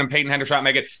McEwen and Peyton Hendershot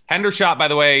make it. Hendershot, by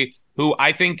the way, who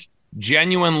I think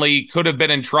genuinely could have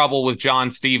been in trouble with John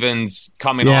Stevens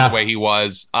coming on the way he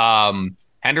was.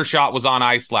 Hendershot was on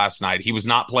ice last night. He was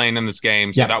not playing in this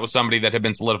game, so that was somebody that had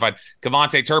been solidified.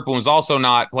 Kevontae Turpin was also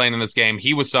not playing in this game.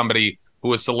 He was somebody who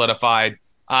was solidified.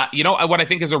 What I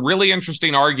think is a really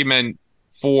interesting argument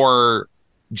for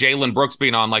Jalen Brooks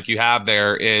being on like you have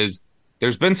there is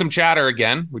there's been some chatter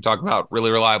again. We talk about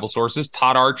really reliable sources.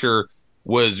 Todd Archer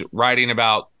was writing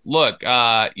about, look,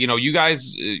 you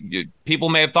guys, people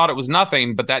may have thought it was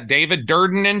nothing, but that David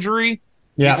Durden injury,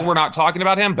 people were not talking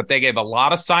about him, but they gave a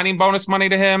lot of signing bonus money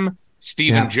to him.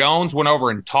 Stephen Jones went over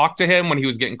and talked to him when he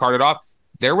was getting carted off.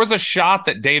 There was a shot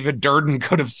that David Durden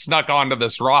could have snuck onto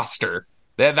this roster.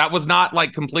 That was not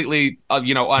like completely,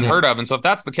 unheard of. And so if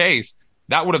that's the case,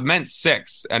 that would have meant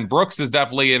 6. And Brooks is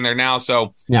definitely in there now.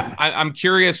 So I'm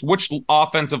curious, which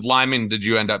offensive lineman did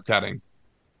you end up cutting?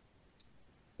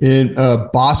 In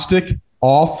Bostic,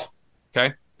 off.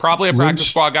 Okay. Probably a practice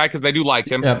squad guy because they do like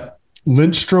him. Yep.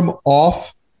 Lindstrom,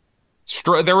 off.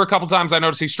 There were a couple times I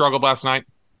noticed he struggled last night.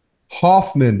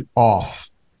 Hoffman,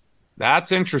 off.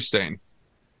 That's interesting.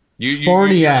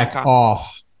 Farniak,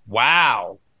 off.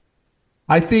 Wow.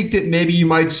 I think that maybe you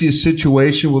might see a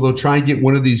situation where they'll try and get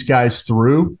one of these guys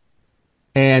through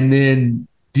and then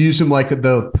use them like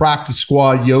the practice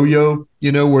squad yo-yo,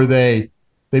 where they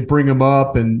bring them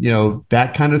up and,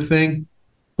 that kind of thing.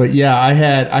 But, yeah, I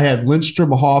had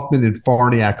Lindstrom, Hoffman, and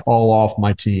Farniak all off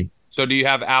my team. So do you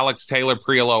have Alex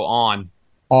Taylor-Priolo on?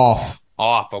 Off.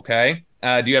 Off, okay.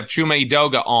 Do you have Chuma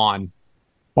Edoga on?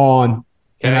 On.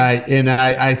 Okay. And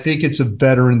I think it's a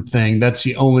veteran thing. That's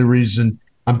the only reason.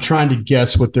 I'm trying to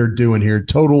guess what they're doing here.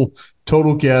 Total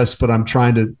guess, but I'm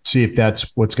trying to see if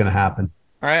that's what's going to happen.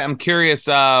 All right, I'm curious.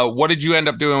 What did you end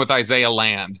up doing with Isaiah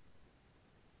Land?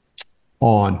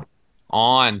 On.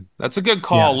 That's a good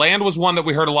call. Land was one that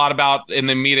we heard a lot about in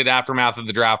the immediate aftermath of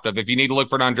the draft. If you need to look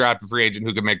for an undrafted free agent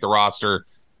who could make the roster,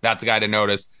 that's a guy to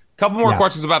notice. A couple more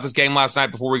questions about this game last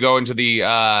night before we go into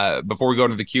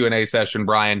the Q&A session,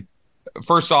 Brian.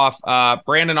 First off,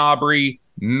 Brandon Aubrey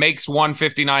makes one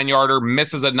 59-yarder,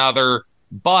 misses another,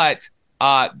 but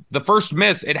the first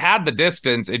miss, it had the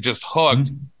distance, it just hooked.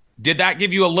 Mm-hmm. Did that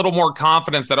give you a little more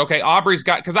confidence that, okay, Aubrey's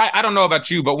got, because I don't know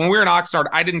about you, but when we were in Oxnard,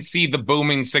 I didn't see the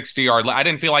booming 60-yard. I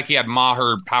didn't feel like he had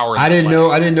Maher power. I didn't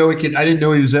know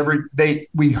he was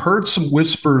we heard some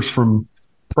whispers from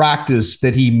practice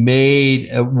that he made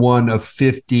one of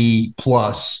 50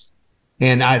 plus.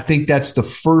 And I think that's the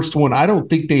first one. I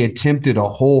don't think they attempted a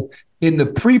whole. In the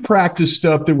pre-practice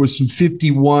stuff, there was some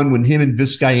 51 when him and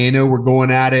Vizcaino were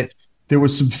going at it. There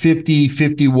was some 50,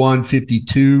 51,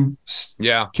 52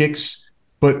 kicks,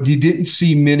 but you didn't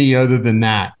see many other than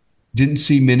that.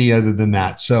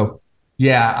 So,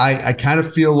 yeah, I kind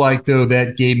of feel like, though,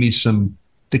 that gave me some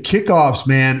 – the kickoffs,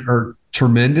 man, are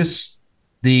tremendous.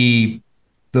 The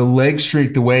leg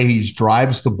strength, the way he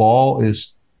drives the ball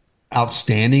is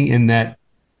outstanding. And that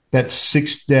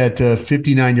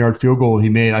 59-yard field goal he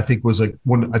made, I think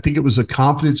it was a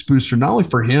confidence booster, not only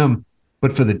for him,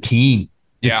 but for the team.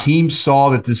 The team saw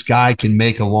that this guy can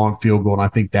make a long field goal, and I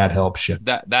think that helps you.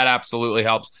 That absolutely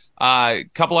helps.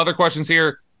 Couple other questions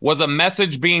here. Was a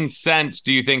message being sent,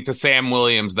 do you think, to Sam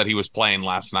Williams that he was playing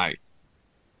last night?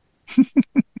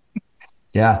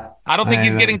 Yeah. I don't think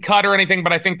he's getting cut or anything,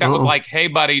 but I think that was like, hey,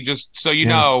 buddy, just so you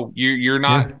know, you're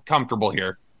not comfortable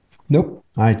here. Nope.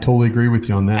 I totally agree with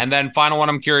you on that. And then final one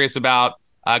I'm curious about.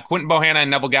 Quentin Bohanna and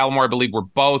Neville Gallimore, I believe, were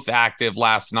both active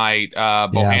last night.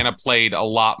 Bohanna played a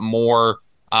lot more.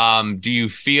 Do you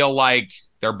feel like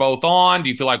they're both on? Do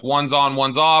you feel like one's on,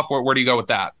 one's off? Where do you go with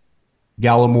that?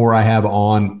 Gallimore I have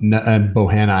on, and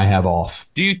Bohanna I have off.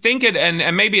 Do you think it,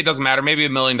 and maybe it doesn't matter, maybe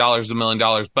 $1 million is $1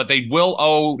 million, but they will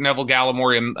owe Neville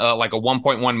Gallimore like a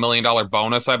 $1.1 million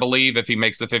bonus, I believe, if he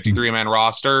makes the 53-man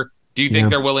roster. Do you think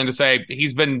they're willing to say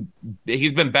he's been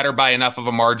better by enough of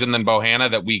a margin than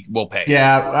Bohanna that we will pay?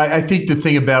 Yeah, I think the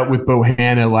thing about with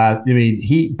Bohanna,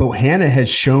 Bohanna has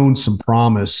shown some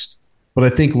promise, but I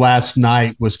think last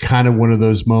night was kind of one of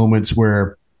those moments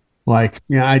where,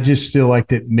 I just feel like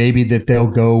that maybe that they'll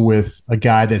go with a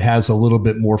guy that has a little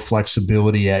bit more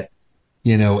flexibility that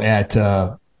can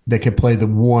play the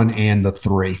 1 and the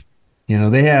 3.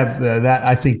 They have that.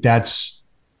 I think that's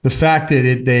the fact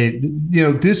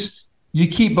that you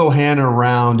keep Bohanna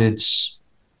around.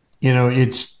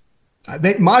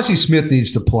 Mozzie Smith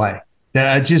needs to play.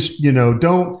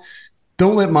 Don't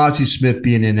let Mozzie Smith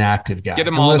be an inactive guy. Get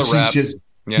him all the reps.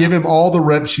 Give him all the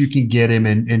reps you can get him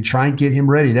and try and get him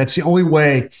ready. That's the only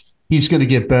way he's going to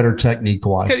get better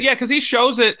technique-wise. Yeah, because he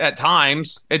shows it at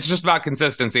times. It's just about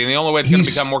consistency, and the only way it's going to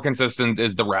become more consistent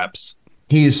is the reps.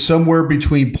 he is somewhere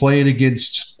between playing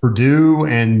against Purdue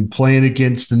and playing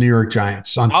against the New York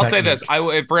Giants. I'll say this.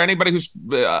 For anybody who's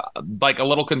like a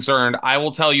little concerned, I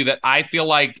will tell you that I feel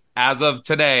like as of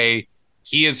today,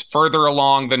 he is further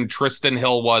along than Tristan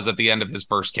Hill was at the end of his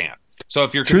first camp. So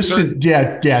if you're Tristan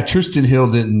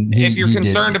Hill didn't. If you're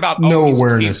concerned about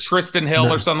awareness, he's Tristan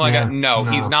Hill or something like that, no,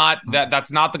 he's not.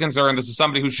 That's not the concern. This is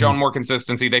somebody who's shown more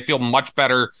consistency. They feel much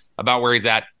better about where he's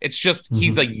at. It's just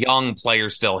he's a young player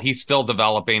still. He's still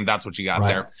developing. That's what you got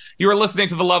there. You are listening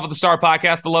to the Love of the Star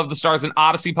podcast. The Love of the Star is an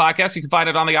Odyssey podcast. You can find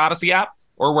it on the Odyssey app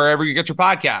or wherever you get your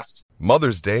podcasts.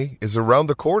 Mother's Day is around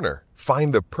the corner.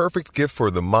 Find the perfect gift for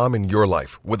the mom in your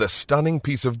life with a stunning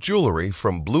piece of jewelry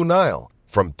from Blue Nile.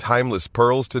 From timeless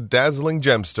pearls to dazzling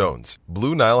gemstones,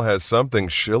 Blue Nile has something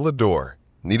she'll adore.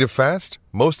 Need it fast?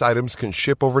 Most items can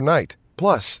ship overnight.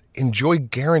 Plus, enjoy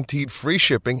guaranteed free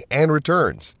shipping and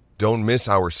returns. Don't miss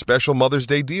our special Mother's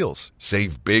Day deals.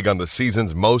 Save big on the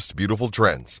season's most beautiful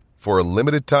trends. For a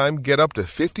limited time, get up to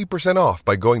 50% off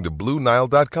by going to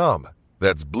BlueNile.com.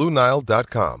 That's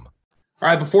BlueNile.com. All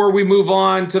right, before we move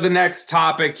on to the next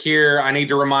topic here, I need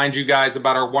to remind you guys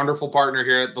about our wonderful partner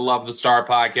here at the Love of the Star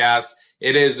podcast.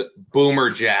 It is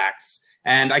Boomer Jacks.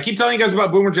 And I keep telling you guys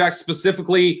about Boomer Jacks,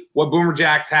 specifically what Boomer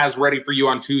Jacks has ready for you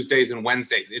on Tuesdays and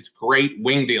Wednesdays. It's great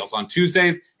wing deals. On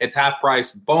Tuesdays, it's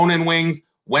half-price bone-in wings.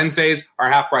 Wednesdays are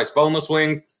half-price boneless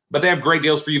wings. But they have great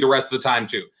deals for you the rest of the time,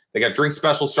 too. They got drink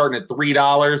specials starting at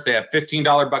 $3. They have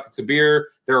 $15 buckets of beer.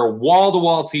 There are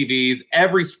wall-to-wall TVs.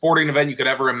 Every sporting event you could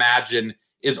ever imagine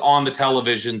is on the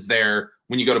televisions there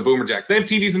when you go to Boomer Jacks. They have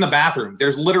TVs in the bathroom.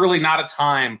 There's literally not a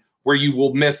time where you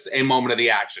will miss a moment of the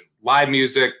action. Live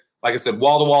music, like I said,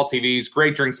 wall-to-wall TVs,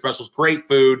 great drink specials, great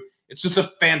food. It's just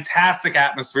a fantastic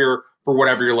atmosphere for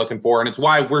whatever you're looking for, and it's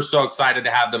why we're so excited to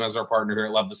have them as our partner here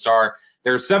at Love the Star.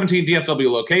 There are 17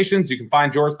 DFW locations. You can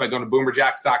find yours by going to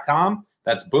boomerjacks.com.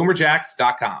 That's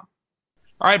boomerjacks.com.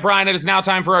 All right, Brian, it is now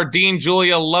time for our Dean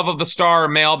Julia Love of the Star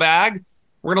mailbag.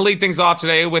 We're going to lead things off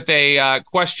today with a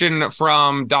question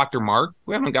from Dr. Mark.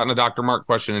 We haven't gotten a Dr. Mark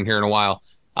question in here in a while.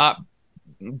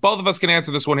 Both of us can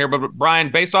answer this one here, but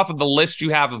Brian, based off of the list you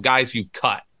have of guys you've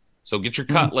cut, so get your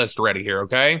cut list ready here,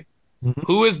 okay?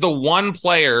 Who is the one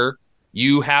player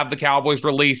you have the Cowboys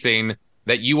releasing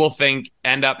that you will think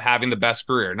end up having the best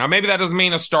career? Now, maybe that doesn't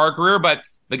mean a star career, but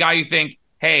the guy you think,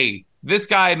 hey, this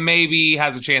guy maybe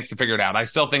has a chance to figure it out. I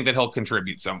still think that he'll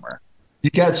contribute somewhere. You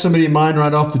got somebody in mind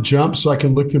right off the jump so I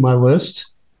can look through my list?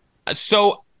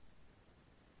 So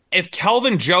if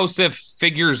Kelvin Joseph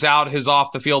figures out his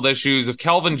off-the-field issues, if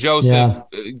Kelvin Joseph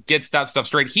gets that stuff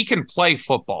straight, he can play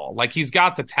football. Like, he's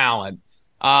got the talent.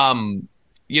 I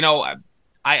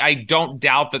don't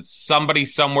doubt that somebody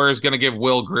somewhere is going to give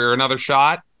Will Grier another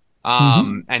shot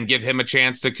and give him a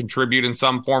chance to contribute in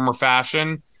some form or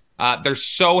fashion. They're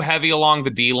so heavy along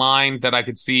the D-line that I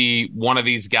could see one of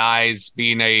these guys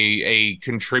being a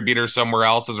contributor somewhere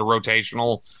else as a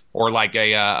rotational or like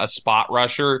a spot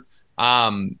rusher.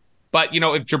 But,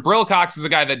 if Jabril Cox is a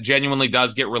guy that genuinely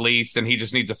does get released and he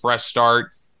just needs a fresh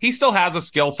start, he still has a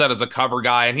skill set as a cover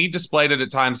guy, and he displayed it at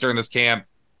times during this camp.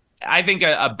 I think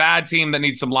a bad team that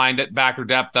needs some linebacker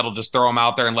depth that'll just throw him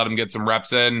out there and let him get some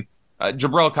reps in.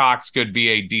 Jabril Cox could be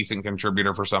a decent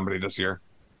contributor for somebody this year.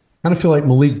 I kind of feel like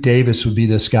Malik Davis would be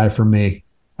this guy for me.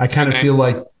 I kind of feel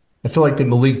like that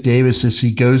Malik Davis, as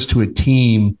he goes to a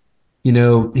team,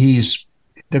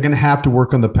 they're going to have to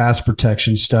work on the pass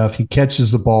protection stuff. He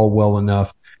catches the ball well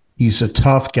enough. He's a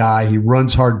tough guy. He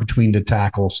runs hard between the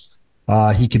tackles.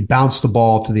 He can bounce the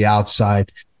ball to the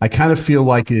outside. I kind of feel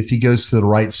like if he goes to the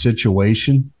right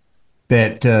situation,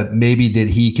 that maybe that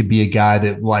he could be a guy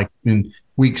that, like in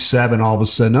week 7, all of a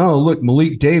sudden, oh, look,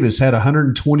 Malik Davis had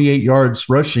 128 yards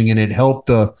rushing, and it helped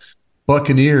the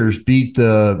Buccaneers beat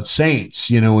the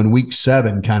Saints, in week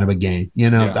 7 kind of a game.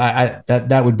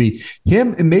 That would be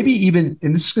him. And maybe even,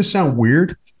 and this is going to sound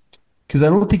weird because I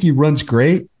don't think he runs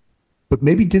great, but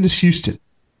maybe Dennis Houston.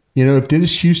 If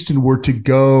Dennis Houston were to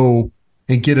go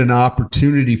and get an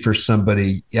opportunity for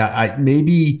somebody,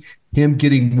 maybe him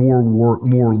getting more work,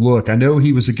 more look. I know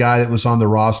he was a guy that was on the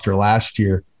roster last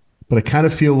year, but I kind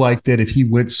of feel like that if he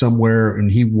went somewhere and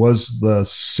he was the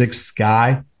 6th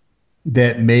guy,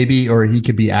 that maybe, or he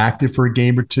could be active for a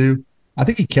game or two. I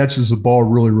think he catches the ball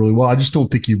really, really well. I just don't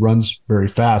think he runs very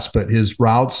fast, but his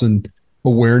routes and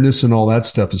awareness and all that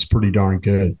stuff is pretty darn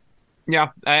good. Yeah,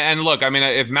 and look, I mean,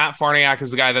 if Matt Farniak is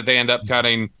the guy that they end up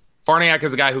cutting, Farniak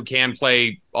is a guy who can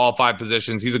play all 5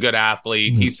 positions. He's a good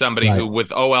athlete. He's somebody who,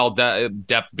 with OL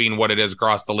depth being what it is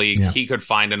across the league, he could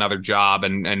find another job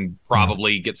and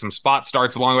probably get some spot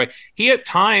starts along the way. He, at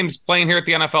times, playing here at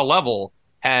the NFL level,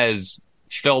 has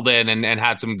filled in and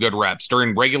had some good reps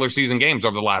during regular season games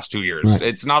over the last 2 years. Right.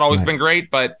 It's not always been great,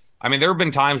 but I mean, there have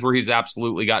been times where he's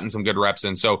absolutely gotten some good reps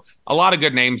in. So a lot of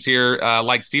good names here.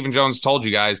 Like Stephen Jones told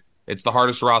you guys, it's the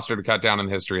hardest roster to cut down in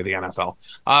the history of the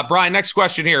NFL. Brian, next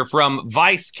question here from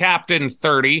Vice Captain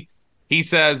 30. He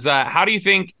says, how do you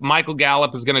think Michael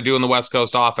Gallup is going to do in the West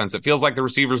Coast offense? It feels like the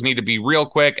receivers need to be real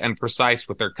quick and precise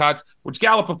with their cuts, which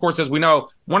Gallup, of course, as we know,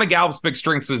 one of Gallup's big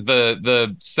strengths is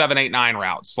the 7, 8, 9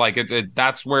 routes. Like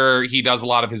that's where he does a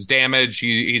lot of his damage.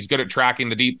 He's good at tracking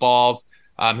the deep balls.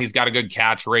 He's got a good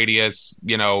catch radius.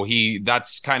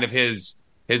 That's kind of his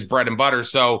bread and butter.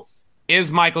 So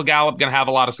is Michael Gallup going to have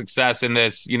a lot of success in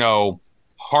this,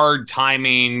 hard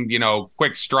timing,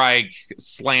 quick strike,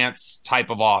 slants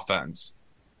type of offense?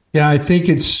 Yeah, I think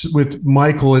it's with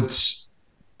Michael,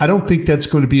 I don't think that's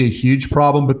going to be a huge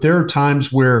problem, but there are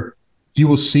times where you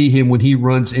will see him when he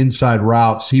runs inside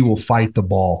routes, he will fight the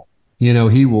ball.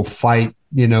 He will fight,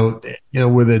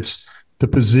 whether it's the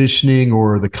positioning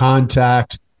or the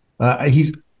contact.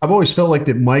 I've always felt like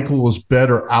that Michael was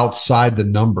better outside the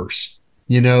numbers.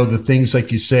 The things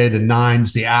like you say, the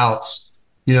nines, the outs,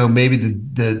 maybe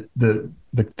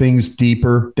the things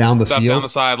deeper down the field. Down the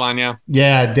sideline, yeah.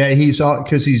 Yeah,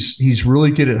 because he's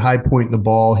really good at high pointing the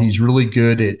ball. He's really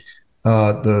good at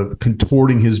the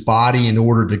contorting his body in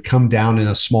order to come down in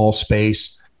a small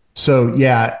space. So,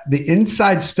 yeah, the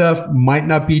inside stuff might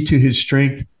not be to his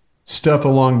strength. Stuff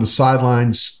along the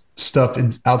sidelines, stuff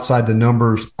outside the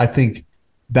numbers, I think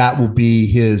that will be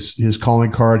his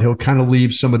calling card. He'll kind of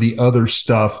leave some of the other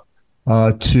stuff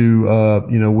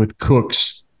with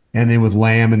Cooks and then with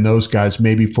Lamb and those guys,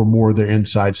 maybe for more of their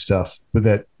inside stuff. But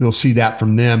that you'll see that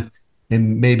from them,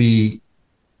 and maybe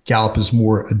Gallup is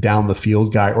more a down the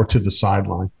field guy or to the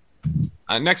sideline.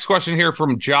 Next question here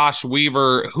from Josh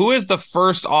Weaver. Who is the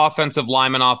first offensive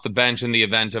lineman off the bench in the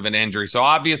event of an injury? So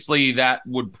obviously that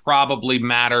would probably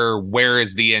matter. Where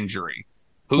is the injury?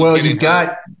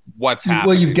 What's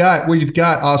happening? You've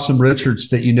got Awesome Richards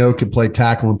that can play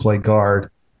tackle and play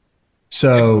guard.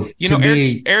 So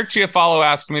Eric Chiafalo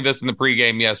asked me this in the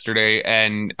pregame yesterday,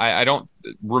 and I don't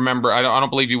remember. I don't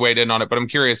believe you weighed in on it, but I'm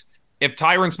curious. If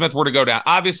Tyron Smith were to go down,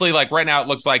 obviously, like right now, it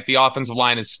looks like the offensive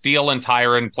line is Steele and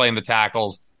Tyron playing the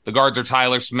tackles. The guards are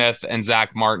Tyler Smith and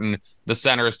Zach Martin. The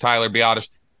center is Tyler Biotish.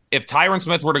 If Tyron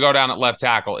Smith were to go down at left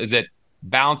tackle, is it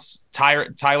bounce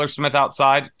Tyler Smith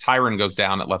outside? Tyron goes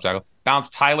down at left tackle.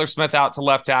 Bounce Tyler Smith out to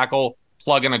left tackle,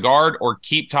 plug in a guard, or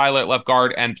keep Tyler at left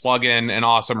guard and plug in an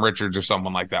Awesome Richards or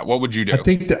someone like that? What would you do? I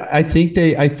think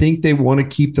they want to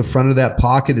keep the front of that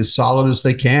pocket as solid as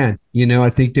they can. I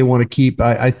think they want to keep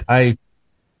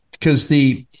because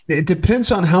it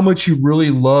depends on how much you really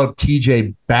love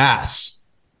TJ Bass.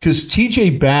 Because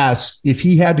TJ Bass, if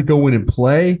he had to go in and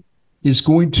play, is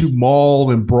going to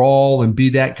maul and brawl and be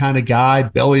that kind of guy,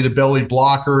 belly to belly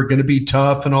blocker, going to be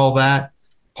tough and all that,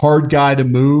 hard guy to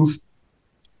move.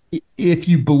 If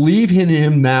you believe in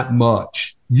him that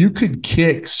much, you could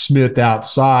kick Smith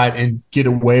outside and get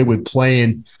away with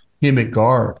playing him at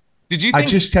guard. Did you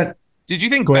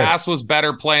think Bass was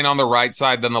better playing on the right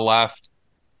side than the left?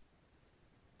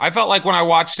 I felt like when I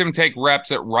watched him take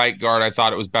reps at right guard, I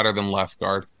thought it was better than left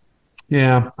guard.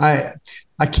 Yeah, I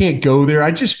can't go there.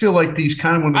 I just feel like these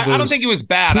kind of one of those. I don't think he was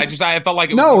bad. I felt like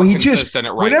it was more consistent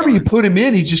at right whenever guard. You put him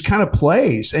in, he just kind of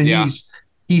plays, and he's.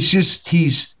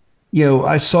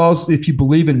 I saw, if you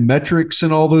believe in metrics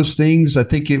and all those things, I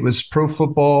think it was Pro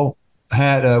Football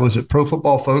was it Pro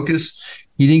Football Focus?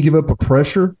 He didn't give up a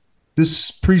pressure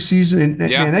this preseason, and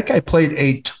man, that guy played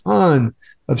a ton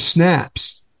of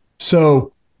snaps.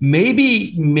 So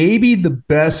maybe the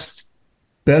best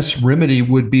remedy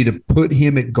would be to put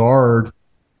him at guard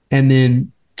and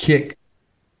then kick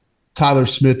Tyler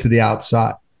Smith to the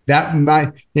outside.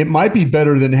 It might be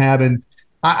better than having.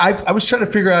 I was trying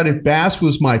to figure out if Bass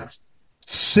was my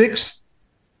 6th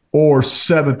or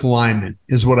 7th lineman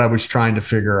is what I was trying to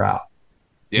figure out.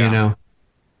 Yeah.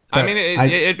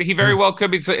 He very well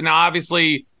could be. Now,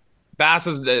 obviously, Bass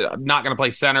is not going to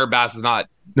play center. Bass is not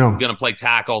going to play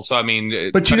tackle. So, but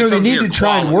they need to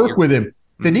try and work with him.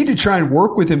 They need to try and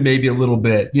work with him maybe a little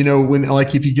bit. When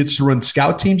if he gets to run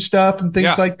scout team stuff and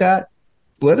things like that,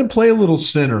 let him play a little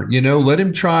center. Let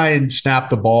him try and snap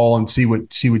the ball and see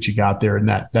what you got there in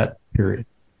that period.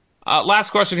 Last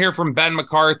question here from Ben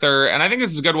MacArthur, and I think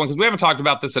this is a good one because we haven't talked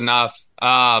about this enough.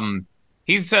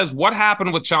 He says, what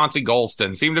happened with Chauncey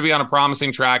Golston? Seemed to be on a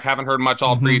promising track. Haven't heard much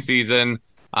all preseason.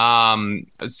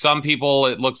 Some people,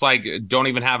 it looks like, don't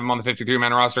even have him on the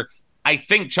 53-man roster. I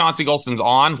think Chauncey Golston's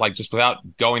on, just without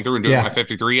going through and doing my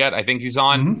 53 yet. I think he's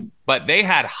on. But they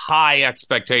had high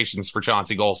expectations for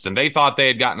Chauncey Golston. They thought they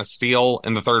had gotten a steal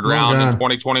in the third round in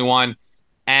 2021.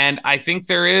 And I think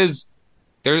there's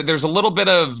a little bit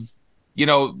of,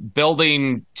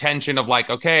 building tension of like,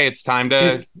 okay, it's time.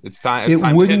 It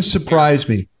wouldn't surprise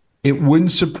me. It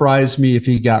wouldn't surprise me if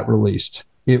he got released.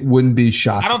 It wouldn't be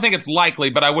shocking. I don't think it's likely,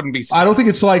 but I wouldn't be. I don't think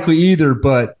it's likely either,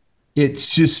 but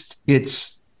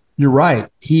you're right.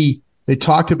 They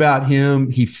talked about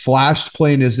him. He flashed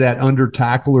playing as that under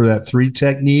tackle or that 3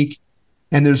 technique.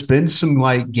 And there's been some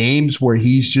like games where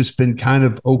he's just been kind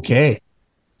of okay.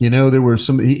 There were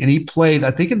and he played,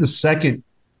 I think in the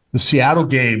Seattle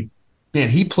game, man,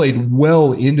 he played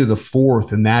well into the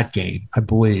 4th in that game, I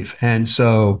believe. And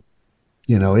so,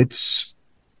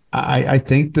 I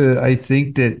think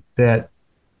that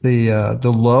the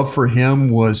love for him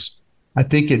was, I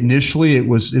think initially it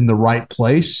was in the right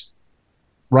place.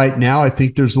 Right now, I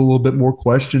think there's a little bit more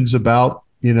questions about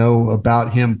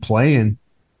him playing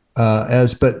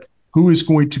but who is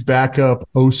going to back up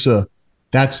Osa?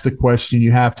 That's the question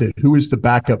you have to. Who is the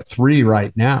backup 3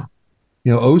 right now?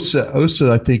 Osa,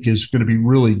 I think, is going to be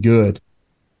really good,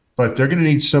 but they're going to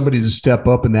need somebody to step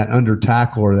up in that under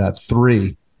tackle or that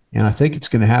 3, and I think it's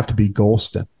going to have to be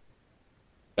Golston.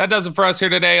 That does it for us here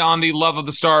today on the Love of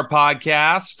the Star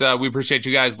podcast. We appreciate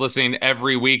you guys listening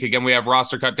every week. Again, we have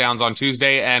roster cut downs on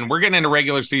Tuesday, and we're getting into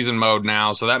regular season mode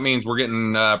now, so that means we're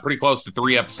getting pretty close to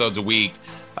 3 episodes a week.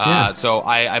 So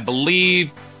I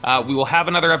believe we will have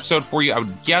another episode for you. I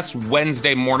would guess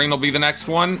Wednesday morning will be the next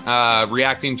one,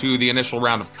 reacting to the initial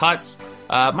round of cuts.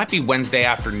 Might be Wednesday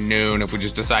afternoon if we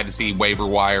just decide to see waiver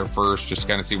wire first, just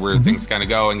kind of see where things kind of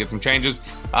go and get some changes.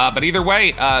 But either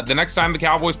way, the next time the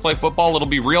Cowboys play football, it'll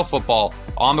be real football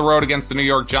on the road against the New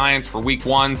York Giants for Week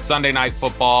 1, Sunday Night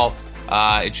Football.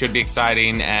 It should be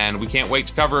exciting, and we can't wait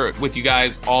to cover it with you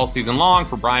guys all season long.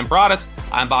 For Brian Broaddus,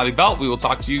 I'm Bobby Belt. We will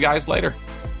talk to you guys later.